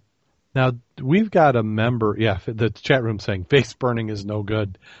skin burn. Now, we've got a member, the chat room saying face burning is no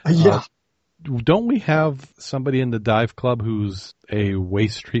good. Yeah. Don't we have somebody in the dive club who's a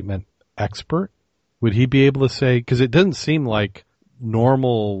waste treatment expert? Would he be able to say, because it doesn't seem like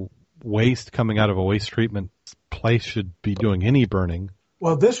normal waste coming out of a waste treatment place should be doing any burning.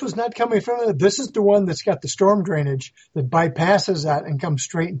 Well, this was not coming from it. This is the one that's got the storm drainage that bypasses that and comes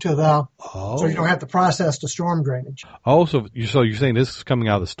straight into the, so you don't have to process the storm drainage. Oh, so you're saying this is coming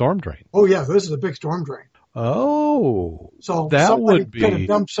out of the storm drain? Oh, yeah, this is a big storm drain. Oh, so that somebody would be... could have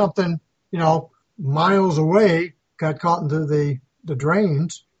dumped something, miles away, got caught into the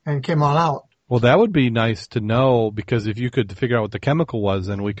drains, and came on out. Well, that would be nice to know, because if you could figure out what the chemical was,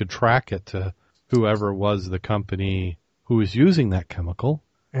 then we could track it to whoever was the company who was using that chemical.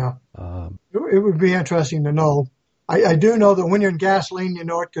 Yeah. It would be interesting to know. I do know that when you're in gasoline, you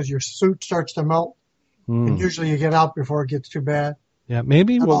know it because your suit starts to melt. And usually you get out before it gets too bad. Yeah,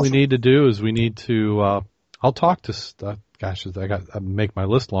 maybe we need to do is we need to, I'll talk to, I make my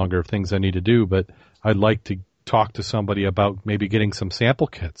list longer of things I need to do, but I'd like to talk to somebody about maybe getting some sample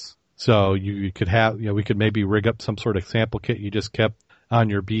kits. So you could have, we could maybe rig up some sort of sample kit you just kept on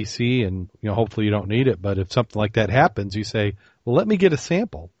your BC, and hopefully you don't need it. But if something like that happens, you say, well, let me get a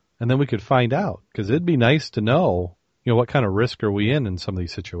sample, and then we could find out, because it'd be nice to know, what kind of risk are we in some of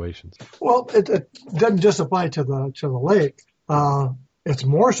these situations. Well, it doesn't just apply to the lake. It's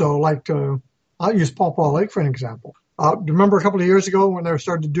more so like I'll use Paw Paw Lake for an example. Do you remember a couple of years ago when they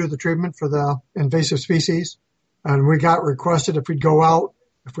started to do the treatment for the invasive species, and we got requested if we'd go out,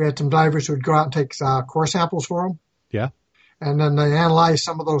 if we had some divers who would go out and take core samples for them. Yeah. And then they analyze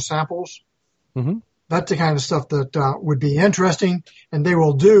some of those samples. Mm-hmm. That's the kind of stuff that would be interesting, and they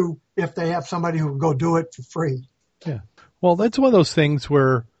will do if they have somebody who will go do it for free. Yeah. Well, that's one of those things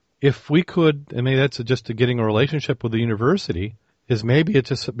where if we could, and maybe that's just to getting a relationship with the university, is maybe it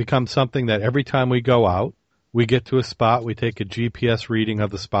just becomes something that every time we go out, we get to a spot, we take a GPS reading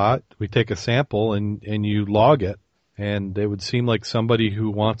of the spot, we take a sample, and you log it. And it would seem like somebody who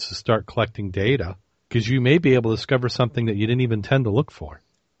wants to start collecting data, because you may be able to discover something that you didn't even intend to look for.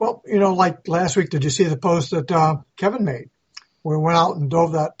 Well, like last week, did you see the post that Kevin made? We went out and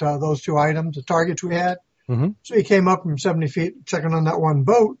dove those two items, the targets we had. Mm-hmm. So he came up from 70 feet checking on that one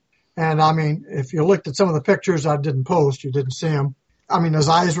boat. And, if you looked at some of the pictures I didn't post, you didn't see him. His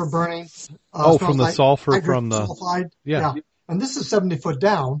eyes were burning. From the sulfur from the... Sulfide. Yeah. And this is 70 foot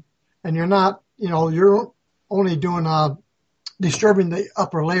down, and you're not, you're only doing disturbing the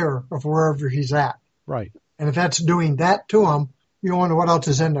upper layer of wherever he's at. Right. And if that's doing that to him, you wonder what else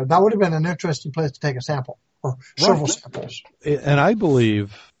is in there. That would have been an interesting place to take a sample or several samples. And I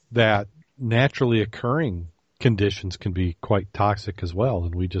believe that naturally occurring conditions can be quite toxic as well,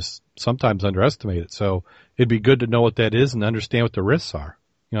 and we just sometimes underestimate it. So it'd be good to know what that is and understand what the risks are.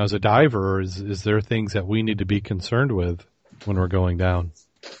 As a diver, is there things that we need to be concerned with when we're going down?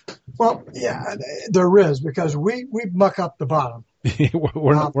 Well, yeah, there is, because we muck up the bottom.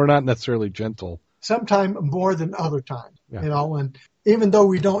 we're not necessarily gentle. Sometime more than other times, Yeah. and even though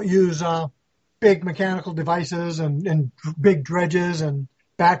we don't use big mechanical devices and big dredges and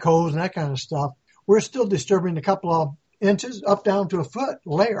backhoes and that kind of stuff, we're still disturbing a couple of inches up down to a foot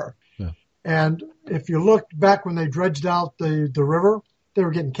layer. Yeah. And if you look back when they dredged out the river, they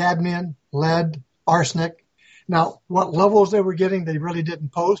were getting cadmium, lead, arsenic. Now, what levels they were getting, they really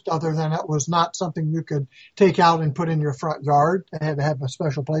didn't post, other than it was not something you could take out and put in your front yard. They had to have a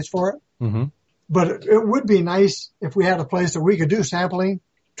special place for it. Mm-hmm. But it would be nice if we had a place that we could do sampling,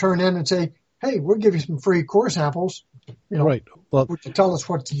 turn in and say, hey, we'll give you some free core samples. Right. Well, would you tell us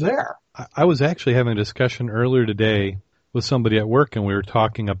what's there? I was actually having a discussion earlier today with somebody at work, and we were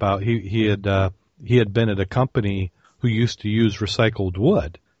talking about he had been at a company who used to use recycled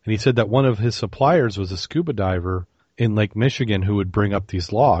wood. And he said that one of his suppliers was a scuba diver in Lake Michigan who would bring up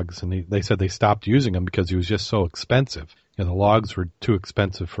these logs. And they said they stopped using them because he was just so expensive. The logs were too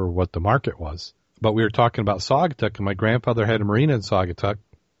expensive for what the market was. But we were talking about Saugatuck, and my grandfather had a marina in Saugatuck.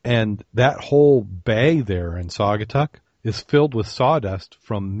 And that whole bay there in Saugatuck is filled with sawdust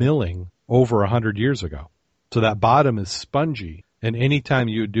from milling over 100 years ago. So that bottom is spongy. And anytime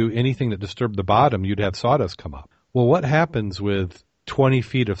you do anything that disturbed the bottom, you'd have sawdust come up. Well, what happens with 20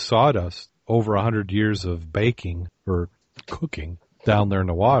 feet of sawdust over 100 years of baking or cooking down there in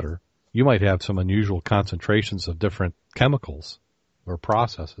the water? You might have some unusual concentrations of different chemicals or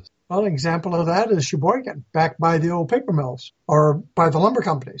processes. Well, an example of that is Sheboygan, back by the old paper mills or by the lumber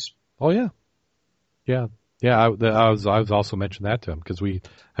companies. Oh, yeah. Yeah. Yeah, I was also mentioning that to him because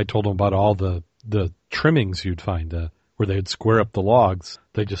I told him about all the trimmings you'd find where they'd square up the logs.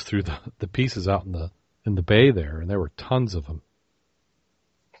 They just threw the pieces out in the bay there, and there were tons of them.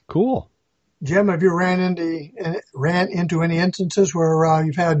 Cool. Jim, have you ran into any instances where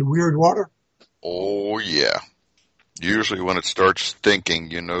you've had weird water? Oh, yeah. Usually when it starts stinking,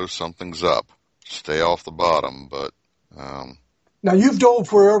 you know something's up. Stay off the bottom, but Now, you've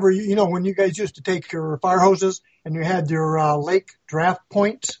dove wherever, when you guys used to take your fire hoses and you had your lake draft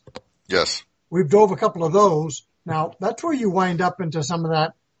points. Yes. We've dove a couple of those. Now, that's where you wind up into some of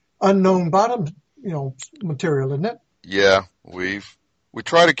that unknown bottom, material, isn't it? Yeah, we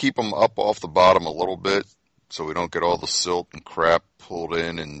try to keep them up off the bottom a little bit so we don't get all the silt and crap pulled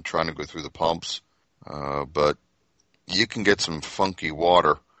in and trying to go through the pumps. But you can get some funky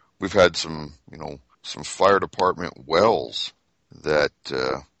water. We've had some fire department wells that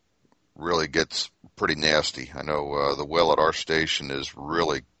really gets pretty nasty. I know the well at our station is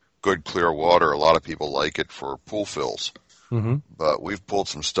really good, clear water. A lot of people like it for pool fills. Mm-hmm. But we've pulled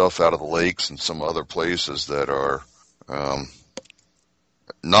some stuff out of the lakes and some other places that are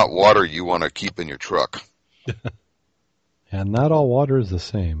not water you want to keep in your truck. And not all water is the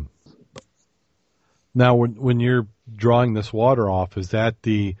same. Now, when you're drawing this water off, is that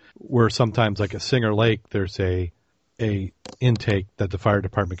where sometimes like at Singer Lake, there's a intake that the fire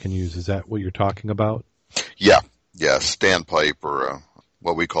department can use? Is that what you're talking about? Yeah, standpipe or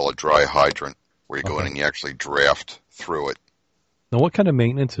what we call a dry hydrant, where you go in and you actually draft through it. Now, what kind of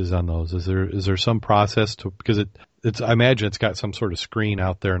maintenance is on those? Is there some process because I imagine it's got some sort of screen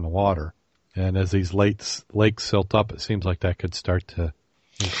out there in the water, and as these lakes silt up, it seems like that could start to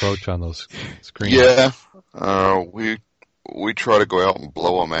encroach on those screens. Yeah, we try to go out and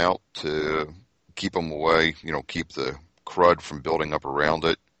blow them out to keep them away. Keep the crud from building up around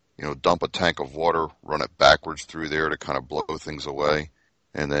it. Dump a tank of water, run it backwards through there to kind of blow things away,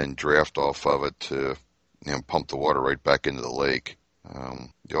 and then draft off of it to pump the water right back into the lake.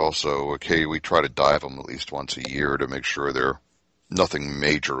 We try to dive them at least once a year to make sure there's nothing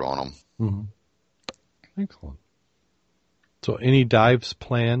major on them. Mm-hmm. Excellent. So any dives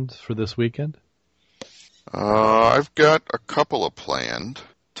planned for this weekend? I've got a couple of planned.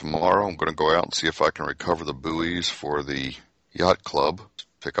 Tomorrow I'm going to go out and see if I can recover the buoys for the yacht club,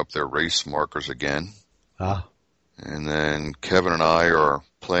 pick up their race markers again. And then Kevin and I are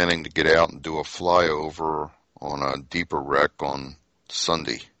planning to get out and do a flyover on a deeper wreck on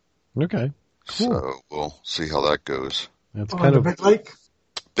Sunday. Okay, cool. So we'll see how that goes. That's kind of Big Lake?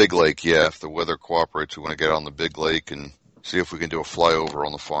 Big Lake, yeah. If the weather cooperates, we want to get on the Big Lake and see if we can do a flyover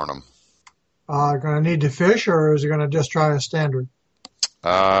on the Farnham. Going to need to fish, or is it going to just try a standard?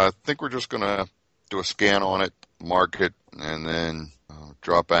 I think we're just going to do a scan on it, mark it, and then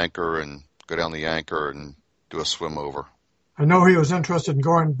drop anchor and go down the anchor and do a swim over. I know he was interested in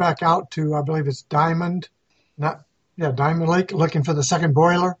going back out to, I believe it's Diamond Lake, looking for the second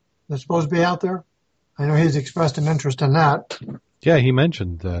boiler that's supposed to be out there. I know he's expressed an interest in that. Yeah, he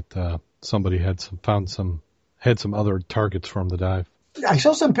mentioned that somebody had found some other targets for him to dive. I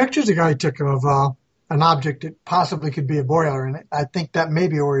saw some pictures the guy took of an object that possibly could be a boiler, and I think that may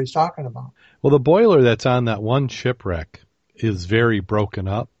be where he's talking about. Well, the boiler that's on that one shipwreck is very broken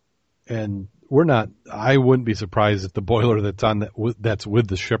up, and I wouldn't be surprised if the boiler that's on that's with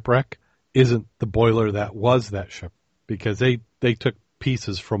the shipwreck isn't the boiler that was that ship, because they took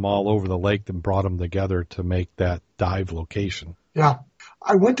pieces from all over the lake and brought them together to make that dive location. Yeah.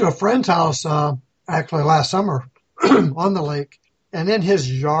 I went to a friend's house actually last summer on the lake, and in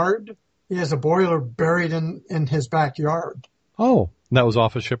his yard, he has a boiler buried in his backyard. Oh, and that was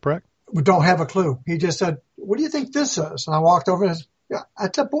off a shipwreck? We don't have a clue. He just said, "What do you think this is?" And I walked over and said, "Yeah,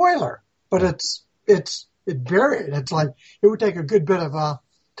 it's a boiler, but it's buried." It's like it would take a good bit of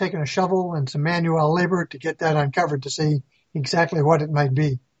taking a shovel and some manual labor to get that uncovered to see exactly what it might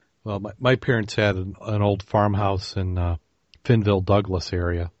be. Well, my parents had an old farmhouse in Finville, Douglas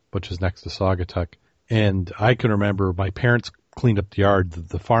area, which is next to Saugatuck. And I can remember my parents cleaned up the yard.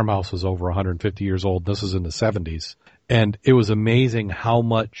 The farmhouse was over 150 years old. This is in the 70s. And it was amazing how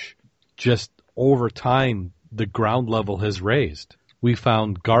much just over time the ground level has raised. We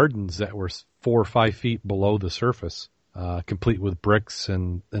found gardens that were 4 or 5 feet below the surface, complete with bricks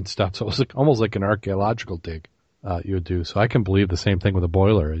and stuff. So it was almost like an archaeological dig you would do. So I can believe the same thing with a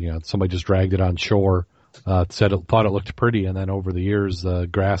boiler. Somebody just dragged it on shore, thought it looked pretty, and then over the years, the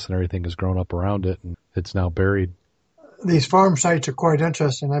grass and everything has grown up around it, and it's now buried. These farm sites are quite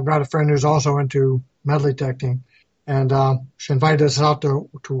interesting. I've got a friend who's also into metal detecting, and she invited us out to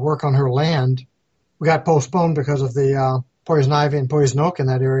work on her land. We got postponed because of the poison ivy and poison oak in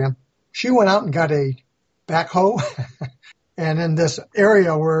that area. She went out and got a backhoe, and in this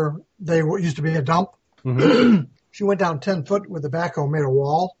area where they used to be a dump, she went down 10 foot with the backhoe, made a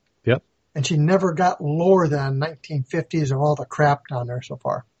wall. Yep. And she never got lower than 1950s of all the crap down there so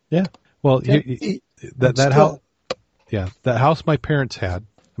far. Yeah. Well, that house. Yeah, that house my parents had.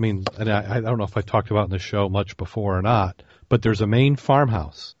 I mean, and I don't know if I talked about in the show much before or not, but there's a main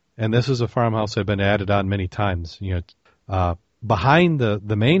farmhouse, and this is a farmhouse that's been added on many times. behind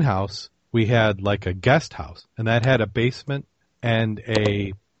the main house, we had like a guest house, and that had a basement and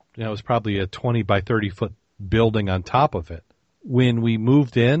it was probably a 20 by 30 foot building on top of it. When we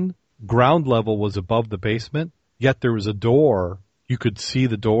moved in, ground level was above the basement, yet there was a door. You could see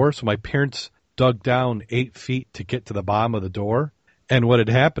the door. So my parents dug down 8 feet to get to the bottom of the door. And what had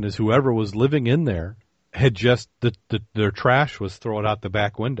happened is whoever was living in there had just, their trash was thrown out the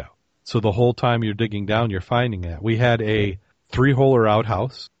back window. So the whole time you're digging down, you're finding that. We had a 3-holer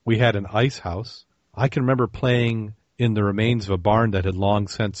outhouse. We had an ice house. I can remember playing in the remains of a barn that had long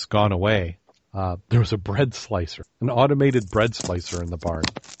since gone away. There was a bread slicer, an automated bread slicer in the barn.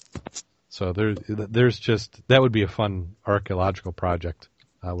 So there's just, that would be a fun archaeological project,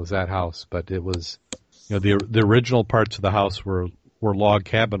 was that house. But it was, the original parts of the house were log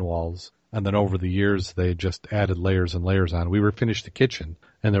cabin walls. And then over the years, they just added layers and layers on. We were finished the kitchen,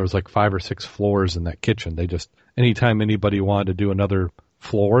 and there was like 5 or 6 floors in that kitchen. They just, anytime anybody wanted to do another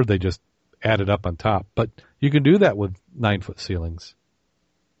floor, they just added up on top. But you can do that with 9-foot ceilings.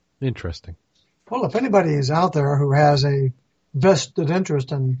 Interesting. Well, if anybody is out there who has a vested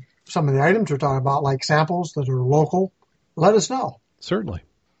interest in some of the items we're talking about, like samples that are local, let us know. Certainly.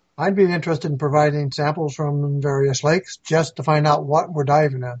 I'd be interested in providing samples from various lakes just to find out what we're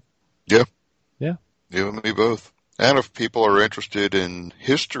diving in. Yeah. Yeah. You and me both. And if people are interested in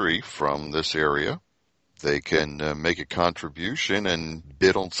history from this area, they can make a contribution and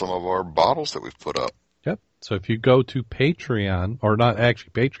bid on some of our bottles that we've put up. Yep. So if you go to Patreon, or not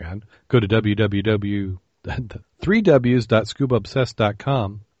actually Patreon, go to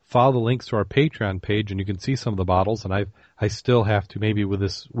www.3ws.scubaobsessed.com, follow the links to our Patreon page, and you can see some of the bottles. And I still have to, maybe with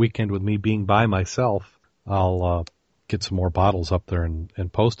this weekend with me being by myself, I'll get some more bottles up there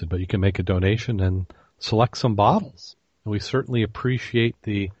and posted. But you can make a donation and select some bottles. And we certainly appreciate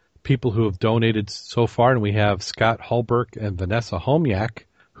the people who have donated so far. And we have Scott Hulberg and Vanessa Homyak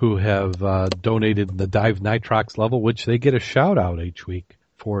who have donated the Dive Nitrox level, which they get a shout out each week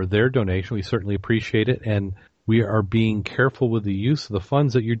for their donation. We certainly appreciate it. And we are being careful with the use of the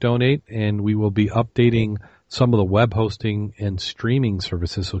funds that you donate, and we will be updating some of the web hosting and streaming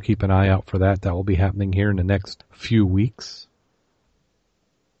services, so keep an eye out for that. That will be happening here in the next few weeks.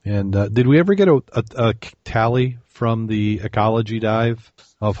 And did we ever get a tally from the ecology dive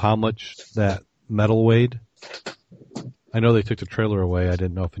of how much that metal weighed? I know they took the trailer away. I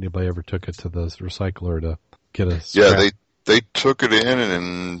didn't know if anybody ever took it to the recycler to get a scrap. Yeah, they took it in,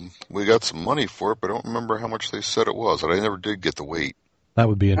 and we got some money for it, but I don't remember how much they said it was. I never did get the weight. That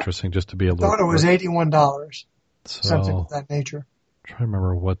would be interesting, just to be able to. I thought it was $81. So, something of that nature. Try to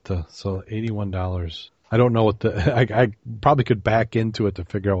remember so $81. I don't know what I probably could back into it to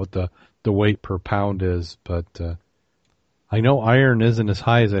figure out what the weight per pound is, but I know iron isn't as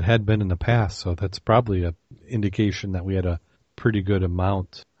high as it had been in the past, so that's probably an indication that we had a pretty good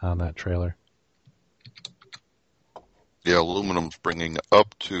amount on that trailer. Yeah, aluminum's bringing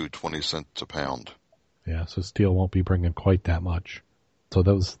up to 20 cents a pound. Yeah, so steel won't be bringing quite that much. So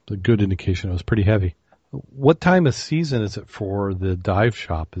that was a good indication. It was pretty heavy. What time of season is it for the dive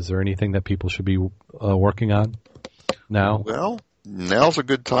shop? Is there anything that people should be working on now? Well, now's a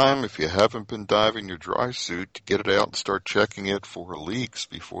good time if you haven't been diving your dry suit to get it out and start checking it for leaks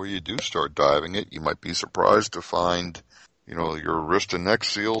before you do start diving it. You might be surprised to find, your wrist and neck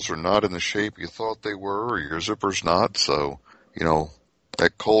seals are not in the shape you thought they were, or your zipper's not. So,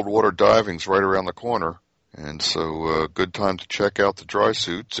 that cold water diving's right around the corner. And so, good time to check out the dry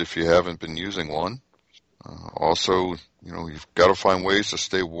suits if you haven't been using one. Also, you've got to find ways to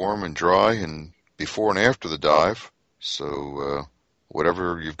stay warm and dry and before and after the dive. So,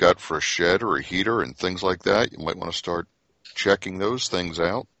 whatever you've got for a shed or a heater and things like that, you might want to start checking those things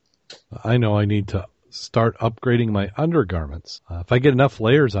out. I know I need to start upgrading my undergarments. If I get enough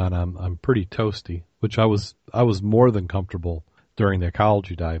layers on, I'm pretty toasty, which I was more than comfortable during the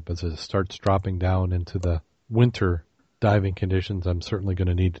ecology dive. But as it starts dropping down into the winter diving conditions, I'm certainly going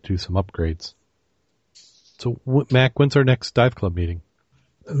to need to do some upgrades. So, Mac, when's our next dive club meeting?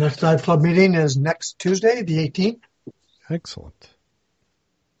 The next dive club meeting is next Tuesday, the 18th. Excellent.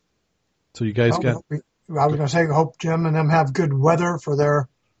 So you guys got... I was going to say, hope Jim and them have good weather for their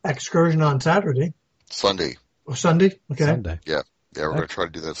excursion on Saturday. Sunday. Oh, Sunday? Okay. Sunday. Yeah, we're going to try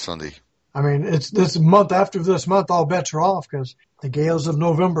to do that Sunday. I mean, it's this month. After this month, all bets are off because the gales of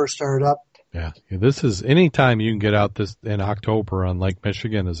November started up. Yeah, this is any time you can get out this in October on Lake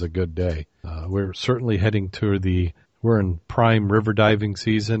Michigan is a good day. We're certainly heading to we're in prime river diving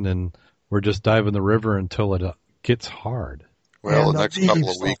season, and we're just diving the river until it gets hard. Well, And the next couple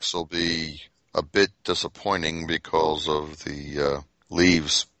of weeks will be a bit disappointing because of the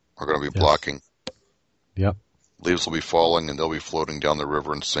leaves are going to be blocking. Yep. Leaves will be falling, and they'll be floating down the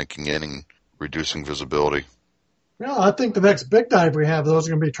river and sinking in and reducing visibility. Yeah, I think the next big dive we have, those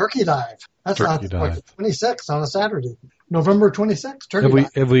are going to be Turkey Dive. That's Turkey like Dive. the 26th on a Saturday. November 26th, Turkey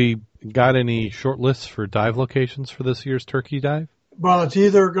Dive. Have we got any short lists for dive locations for this year's Turkey Dive? Well, it's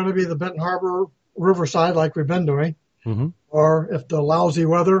either going to be the Benton Harbor Riverside like we've been doing, or if the lousy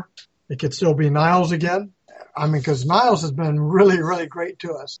weather, it could still be Niles again. I mean, because Niles has been really, really great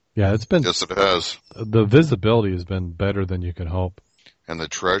to us. Yeah, it's been. Yes, it has. The visibility has been better than you could hope. And the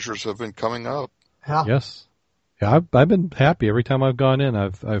treasures have been coming up. Yeah. Yes. Yeah, I've been happy every time I've gone in.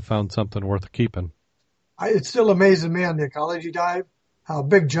 I've found something worth keeping. It still amazes me on the ecology dive how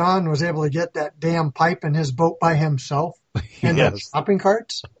Big John was able to get that damn pipe in his boat by himself and the shopping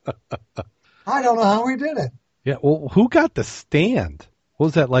carts. I don't know how he did it. Yeah, well, who got the stand?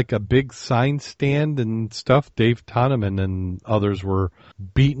 Was that like a big sign stand and stuff? Dave Toneman and others were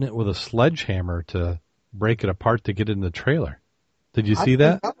beating it with a sledgehammer to break it apart to get it in the trailer. Did you see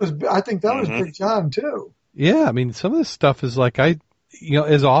that? I think that was Big John too. Yeah, I mean, some of this stuff is like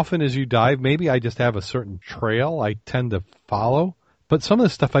as often as you dive, maybe I just have a certain trail I tend to follow, but some of the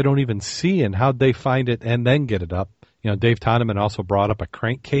stuff I don't even see, and how'd they find it and then get it up? Dave Toneman also brought up a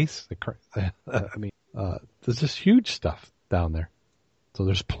crankcase. There's just huge stuff down there. So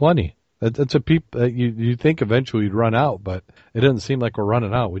there's plenty. It's you think eventually you'd run out, but it doesn't seem like we're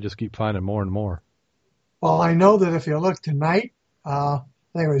running out. We just keep finding more and more. Well, I know that if you look tonight, I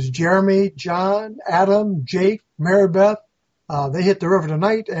think it was Jeremy, John, Adam, Jake, Mary Beth. They hit the river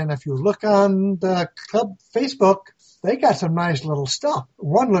tonight, and if you look on the club Facebook, they got some nice little stuff.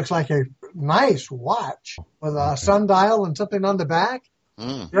 One looks like a nice watch with a sundial and something on the back.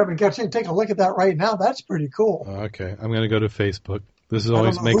 You haven't got to take a look at that right now. That's pretty cool. Okay, I'm going to go to Facebook. This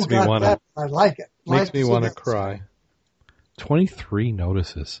always makes me want to. I like it. Makes me want to cry. 23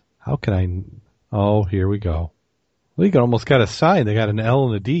 notices. How can I? Oh, here we go. Well, you almost got a sign. They got an L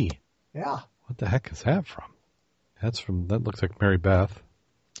and a D. Yeah. What the heck is that from? That looks like Mary Beth.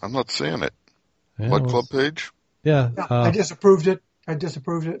 I'm not seeing it. Yeah, Mud Club page? Yeah. I disapproved it.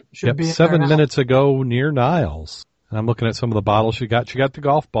 Should be in 7 minutes ago near Niles. And I'm looking at some of the bottles she got. She got the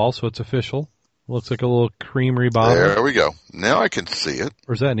golf ball, so it's official. Looks like a little creamery bottle. There we go. Now I can see it.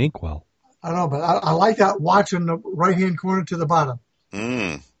 Or is that an inkwell? I don't know, but I like that watch in the right-hand corner to the bottom.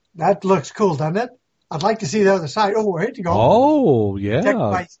 That looks cool, doesn't it? I'd like to see the other side. Oh, here you go. Oh,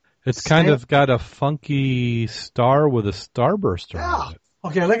 yeah. It's kind of got a funky star with a starburst around it.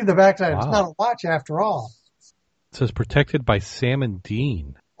 Okay, look at the back side. Wow. It's not a watch after all. It says protected by Sam and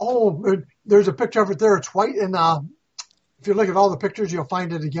Dean. Oh, there's a picture of it there. It's white, and if you look at all the pictures, you'll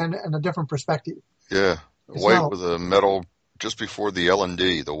find it again in a different perspective. Yeah, white with a metal, just before the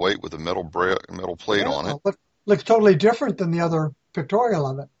L&D, the white with a metal plate on it. Looks totally different than the other pictorial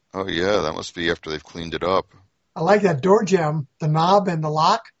of it. Oh, yeah, that must be after they've cleaned it up. I like that door gem, the knob and the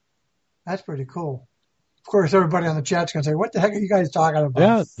lock. That's pretty cool. Of course, everybody on the chat's going to say, what the heck are you guys talking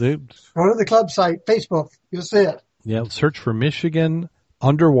about? Yeah. Go to the club site, Facebook. You'll see it. Yeah, search for Michigan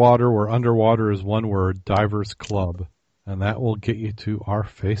Underwater, where underwater is one word, Divers Club. And that will get you to our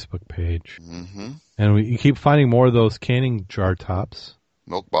Facebook page. And you keep finding more of those canning jar tops.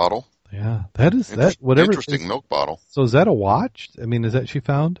 Milk bottle. Yeah, whatever. Interesting milk bottle. So is that a watch? I mean, is that she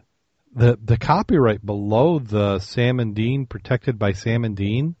found? The copyright below the Sam and Dean, protected by Sam and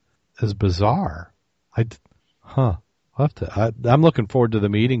Dean, is bizarre. I'll have to. I'm looking forward to the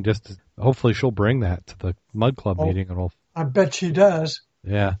meeting. Hopefully she'll bring that to the Mud Club meeting, and I bet she does.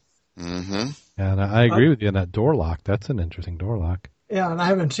 Yeah. And I agree with you on that door lock. That's an interesting door lock. Yeah, and I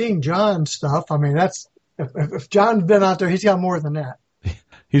haven't seen John's stuff. I mean, if John's been out there, he's got more than that.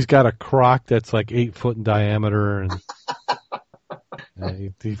 He's got a crock that's like 8 foot in diameter,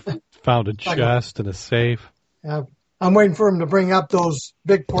 and he found a chest and a safe. Yeah, I'm waiting for him to bring up those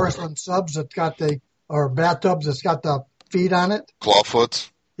big porcelain subs or bathtubs that's got the feet on it.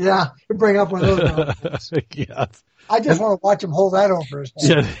 Clawfoots. Yeah, bring up one of those. Yes. I just want to watch him hold that over his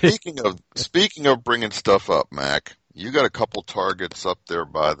head. Yeah. Speaking of bringing stuff up, Mac, you got a couple targets up there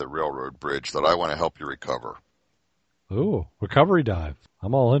by the railroad bridge that I want to help you recover. Ooh, recovery dive.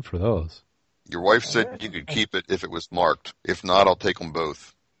 I'm all in for those. Your wife said you could keep it if it was marked. If not, I'll take them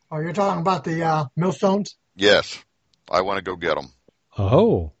both. Oh, you're talking about the millstones? Yes. I want to go get them.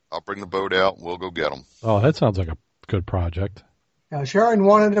 Oh. I'll bring the boat out and we'll go get them. Oh, that sounds like a good project. Yeah, Sharon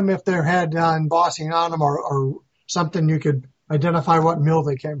wanted them if they had embossing on them or something you could identify what mill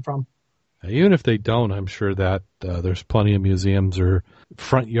they came from. Even if they don't, I'm sure that there's plenty of museums or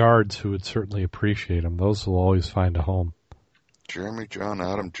front yards who would certainly appreciate them. Those will always find a home. Jeremy, John,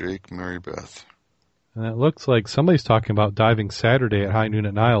 Adam, Jake, Mary Beth. And it looks like somebody's talking about diving Saturday at high noon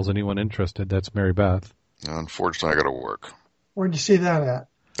at Niles. Anyone interested? That's Mary Beth. Unfortunately, I got to work. Where'd you see that at?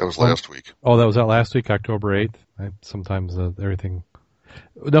 That was last week. Oh, that was that last week, October 8th. Sometimes everything.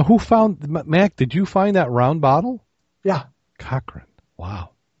 Now, who found, Mac, did you find that round bottle? Yeah. Cochrane.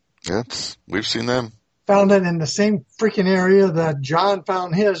 Wow. We've seen them. Found it in the same freaking area that John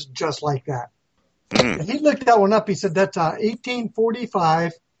found his, just like that. He looked that one up. He said that's a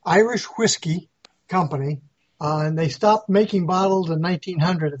 1845 Irish whiskey company, and they stopped making bottles in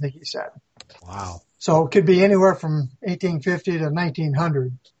 1900, I think he said. Wow. So it could be anywhere from 1850 to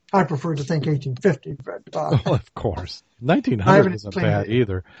 1900. I prefer to think 1850, but well, of course, 1900 isn't bad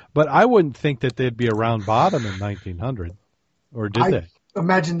either. But I wouldn't think that they'd be a round bottom in 1900, or did they?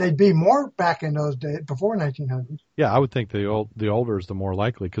 Imagine they'd be more back in those days before 1900. Yeah, I would think the older is the more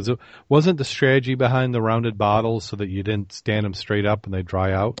likely, because it wasn't the strategy behind the rounded bottles so that you didn't stand them straight up and they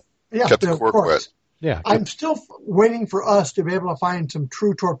dry out. Yeah, kept the cork wet. Yeah, I'm still waiting for us to be able to find some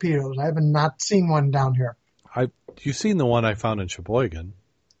true torpedoes. I haven't not seen one down here. You've seen the one I found in Sheboygan.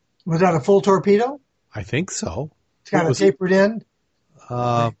 Was that a full torpedo? I think so. It's got a tapered end.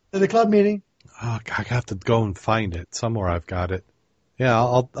 To the club meeting. I have to go and find it somewhere. I've got it. Yeah,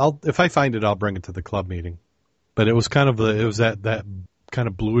 I'll if I find it, I'll bring it to the club meeting. But it was that kind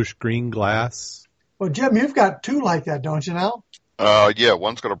of bluish green glass. Well, Jim, you've got two like that, don't you now? Yeah,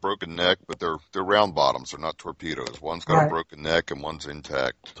 one's got a broken neck, but they're round bottoms. They're not torpedoes. One's got a broken neck and one's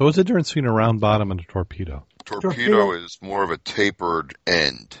intact. So what's the difference between a round bottom and a torpedo? Torpedo is more of a tapered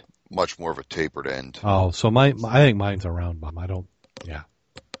end, much more of a tapered end. Oh, so I think mine's a round bottom. Yeah.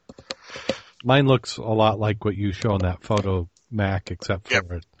 Mine looks a lot like what you show in that photo, Mac, except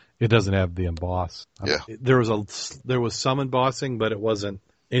for it doesn't have the emboss. Yeah. There was some embossing, but it wasn't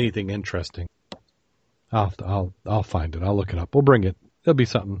anything interesting. I'll find it. I'll look it up. We'll bring it. It'll be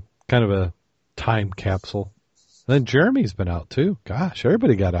something, kind of a time capsule. And then Jeremy's been out too. Gosh,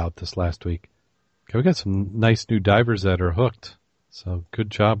 everybody got out this last week. Okay, we got some nice new divers that are hooked. So good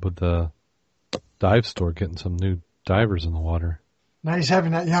job with the dive store getting some new divers in the water. Nice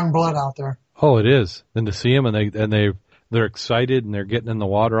having that young blood out there. Oh, it is. Then to see them and they're excited and they're getting in the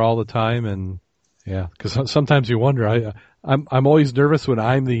water all the time, and yeah, because sometimes you wonder. I'm always nervous when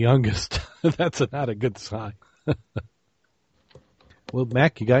I'm the youngest. That's not a good sign. Well,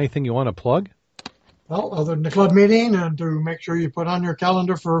 Mac, you got anything you want to plug? Well, other than the club meeting, and to make sure you put on your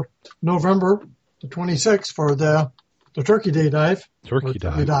calendar for November the 26th for the Turkey Day dive. Turkey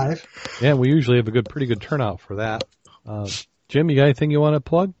dive. Yeah, we usually have a pretty good turnout for that. Jim, you got anything you want to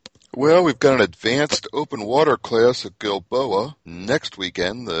plug? Well, we've got an advanced open water class at Gilboa next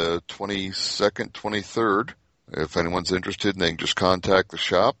weekend, the 22nd, 23rd. If anyone's interested, they can just contact the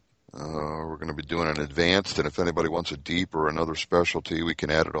shop. We're going to be doing an advanced, and if anybody wants a deep or another specialty, we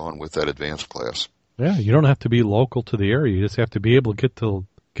can add it on with that advanced class. Yeah, you don't have to be local to the area. You just have to be able to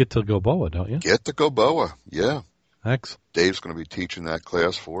get to Gilboa, don't you? Get to Gilboa, yeah. Excellent. Dave's going to be teaching that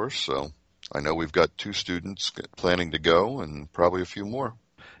class for us, so I know we've got 2 students planning to go and probably a few more.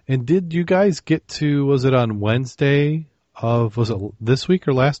 And did you guys get to, was it on Wednesday was it this week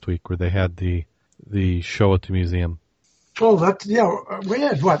or last week where they had the show at the museum? Oh, we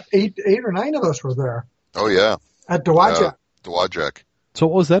had, 8 or 9 of us were there. Oh, yeah. At Dowajak. Dowajak. So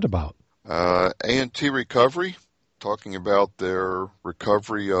what was that about? A&T Recovery, talking about their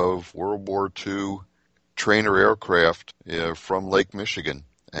recovery of World War II trainer aircraft from Lake Michigan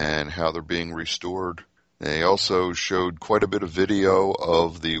and how they're being restored. They also showed quite a bit of video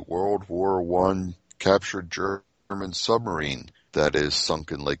of the World War I captured German submarine that is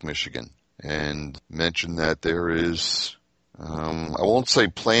sunk in Lake Michigan, and mentioned that there is, I won't say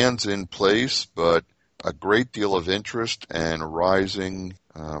plans in place, but a great deal of interest and rising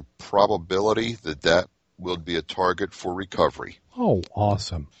probability that will be a target for recovery. Oh,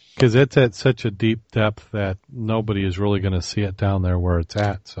 awesome. Because it's at such a deep depth that nobody is really going to see it down there where it's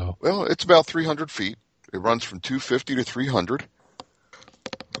at. So, well, it's about 300 feet. It runs from 250 to 300.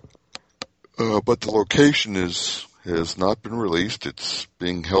 But the location has not been released. It's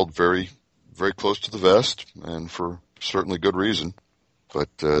being held very, very close to the vest, and for certainly good reason. But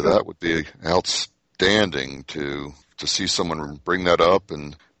that would be outstanding to see someone bring that up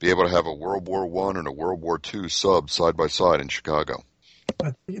and be able to have a World War I and a World War II sub side by side in Chicago.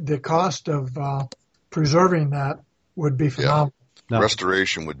 But the cost of preserving that would be phenomenal. No.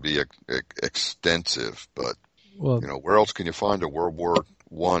 Restoration would be extensive, but where else can you find a World War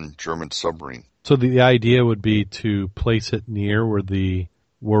I German submarine? So the idea would be to place it near where the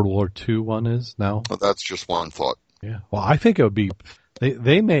World War II one is now? Well, that's just one thought. Yeah. Well, I think it would be,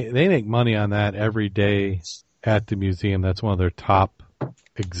 they make money on that every day at the museum. That's one of their top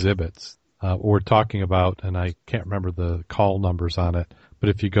exhibits. We're talking about, and I can't remember the call numbers on it, But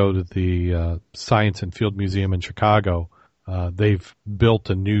if you go to the Science and Field Museum in Chicago, they've built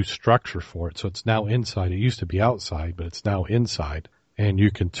a new structure for it. So it's now inside. It used to be outside, but it's now inside. And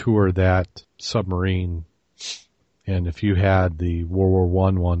you can tour that submarine. And if you had the World War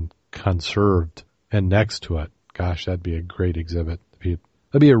I one conserved and next to it, gosh, that'd be a great exhibit.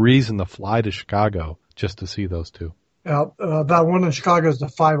 That'd be a reason to fly to Chicago just to see those two. That one in Chicago is the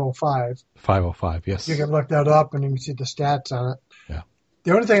 505. 505, yes. You can look that up and you can see the stats on it. Yeah.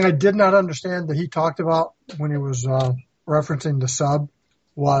 The only thing I did not understand that he talked about when he was referencing the sub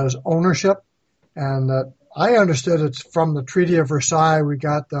was ownership. And I understood it's from the Treaty of Versailles. We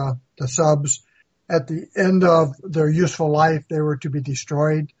got the subs. At the end of their useful life, they were to be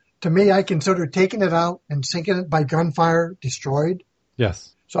destroyed. To me, I consider taking it out and sinking it by gunfire destroyed.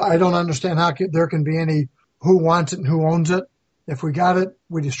 Yes. So I don't understand how there can be any who wants it and who owns it. If we got it,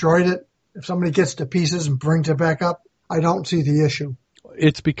 we destroyed it. If somebody gets to pieces and brings it back up, I don't see the issue.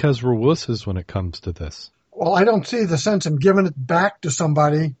 It's because we're wusses when it comes to this. Well, I don't see the sense in giving it back to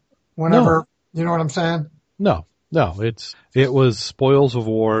somebody whenever, You know what I'm saying? No. It was spoils of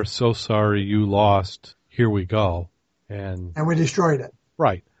war. So sorry you lost. Here we go. And we destroyed it.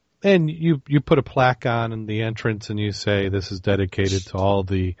 Right. And you put a plaque on in the entrance and you say this is dedicated to all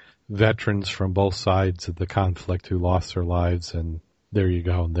the veterans from both sides of the conflict who lost their lives, and there you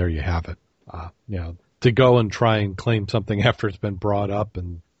go, and there you have it. To go and try and claim something after it's been brought up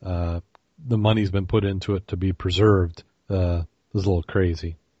and the money's been put into it to be preserved is a little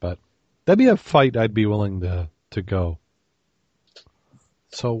crazy. But that'd be a fight I'd be willing to go.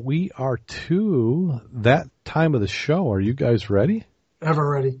 So we are to that time of the show. Are you guys ready? Ever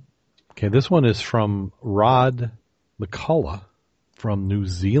ready. Okay, this one is from Rod McCullough from New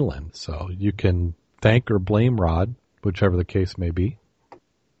Zealand. So you can thank or blame Rod, whichever the case may be.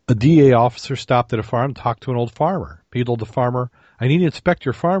 A DA officer stopped at a farm and talked to an old farmer. He told the farmer, "I need to inspect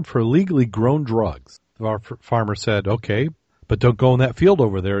your farm for illegally grown drugs." The farmer said, "Okay, but don't go in that field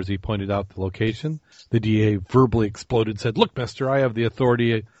over there," as he pointed out the location. The DA verbally exploded and said, "Look, mister, I have the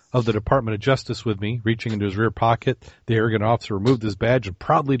authority of the Department of Justice with me." Reaching into his rear pocket, the arrogant officer removed his badge and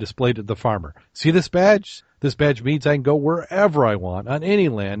proudly displayed it to the farmer. "See this badge? This badge means I can go wherever I want, on any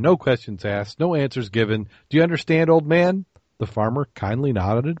land, no questions asked, no answers given. Do you understand, old man?" The farmer kindly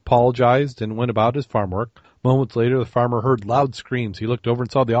nodded, apologized, and went about his farm work. Moments later, the farmer heard loud screams. He looked over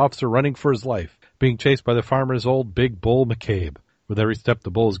and saw the officer running for his life, being chased by the farmer's old big bull, McCabe. With every step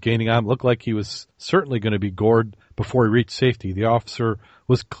the bull was gaining on, it looked like he was certainly going to be gored before he reached safety. The officer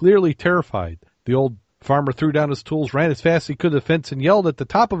was clearly terrified. The old farmer threw down his tools, ran as fast as he could to the fence, and yelled at the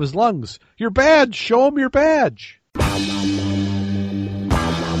top of his lungs, "Your badge! Show him your badge!"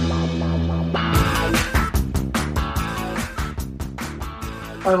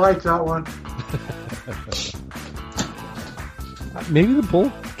 I like that one. Maybe the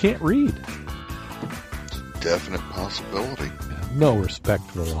bull can't read. Definite possibility. No respect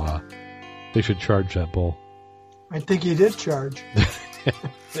for the law. They should charge that bull. I think he did charge.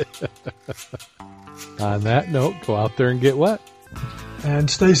 On that note, go out there and get wet. And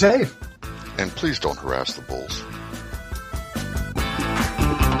stay safe. And please don't harass the bulls.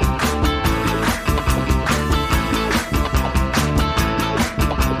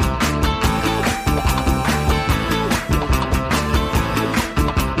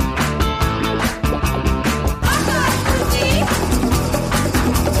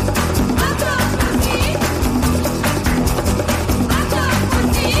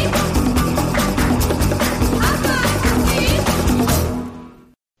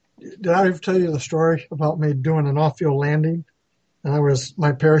 Did I ever tell you the story about me doing an off-field landing? And I was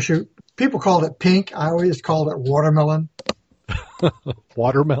my parachute. People called it pink. I always called it watermelon.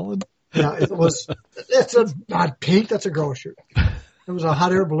 Watermelon? Yeah, it's not pink. That's a girl chute. It was a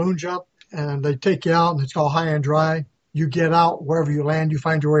hot air balloon jump, and they take you out, and it's called high and dry. You get out, wherever you land, you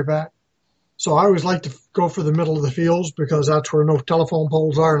find your way back. So I always like to go for the middle of the fields because that's where no telephone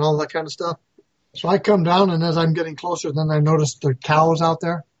poles are and all that kind of stuff. So I come down, and as I'm getting closer, then I notice the cows out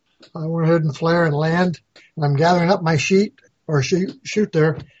there. I went ahead and flare and land, and I'm gathering up my chute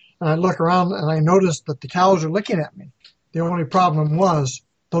there, and I look around, and I notice that the cows are looking at me. The only problem was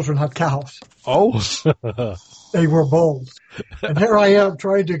those were not cows. Oh. They were bulls. And here I am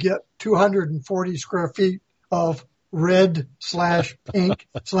trying to get 240 square feet of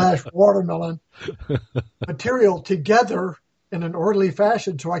red/pink/watermelon material together in an orderly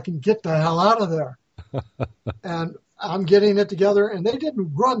fashion so I can get the hell out of there. And I'm getting it together, and they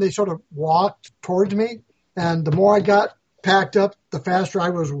didn't run. They sort of walked towards me, and the more I got packed up, the faster I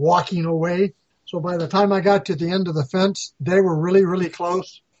was walking away. So by the time I got to the end of the fence, they were really, really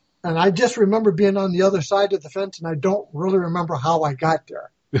close. And I just remember being on the other side of the fence, and I don't really remember how I got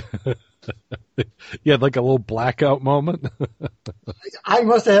there. You had like a little blackout moment. I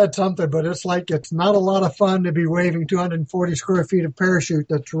must have had something, but it's not a lot of fun to be waving 240 square feet of parachute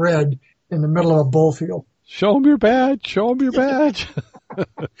that's red in the middle of a bull field. Show them your badge. Show them your badge.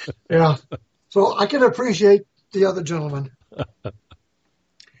 Yeah. So I can appreciate the other gentleman.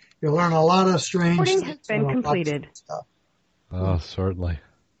 You learn a lot of strange Recording things. has been completed. Stuff. Oh, certainly.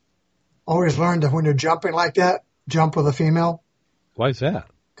 Always learn that when you're jumping like that, jump with a female. Why is that?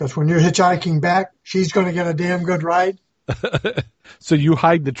 Because when you're hitchhiking back, she's going to get a damn good ride. So you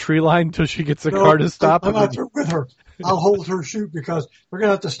hide the tree line until she gets the car to stop? I'm out there with her. I'll hold her chute because we're going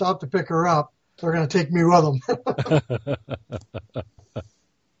to have to stop to pick her up. They're going to take me with them.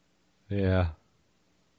 Yeah.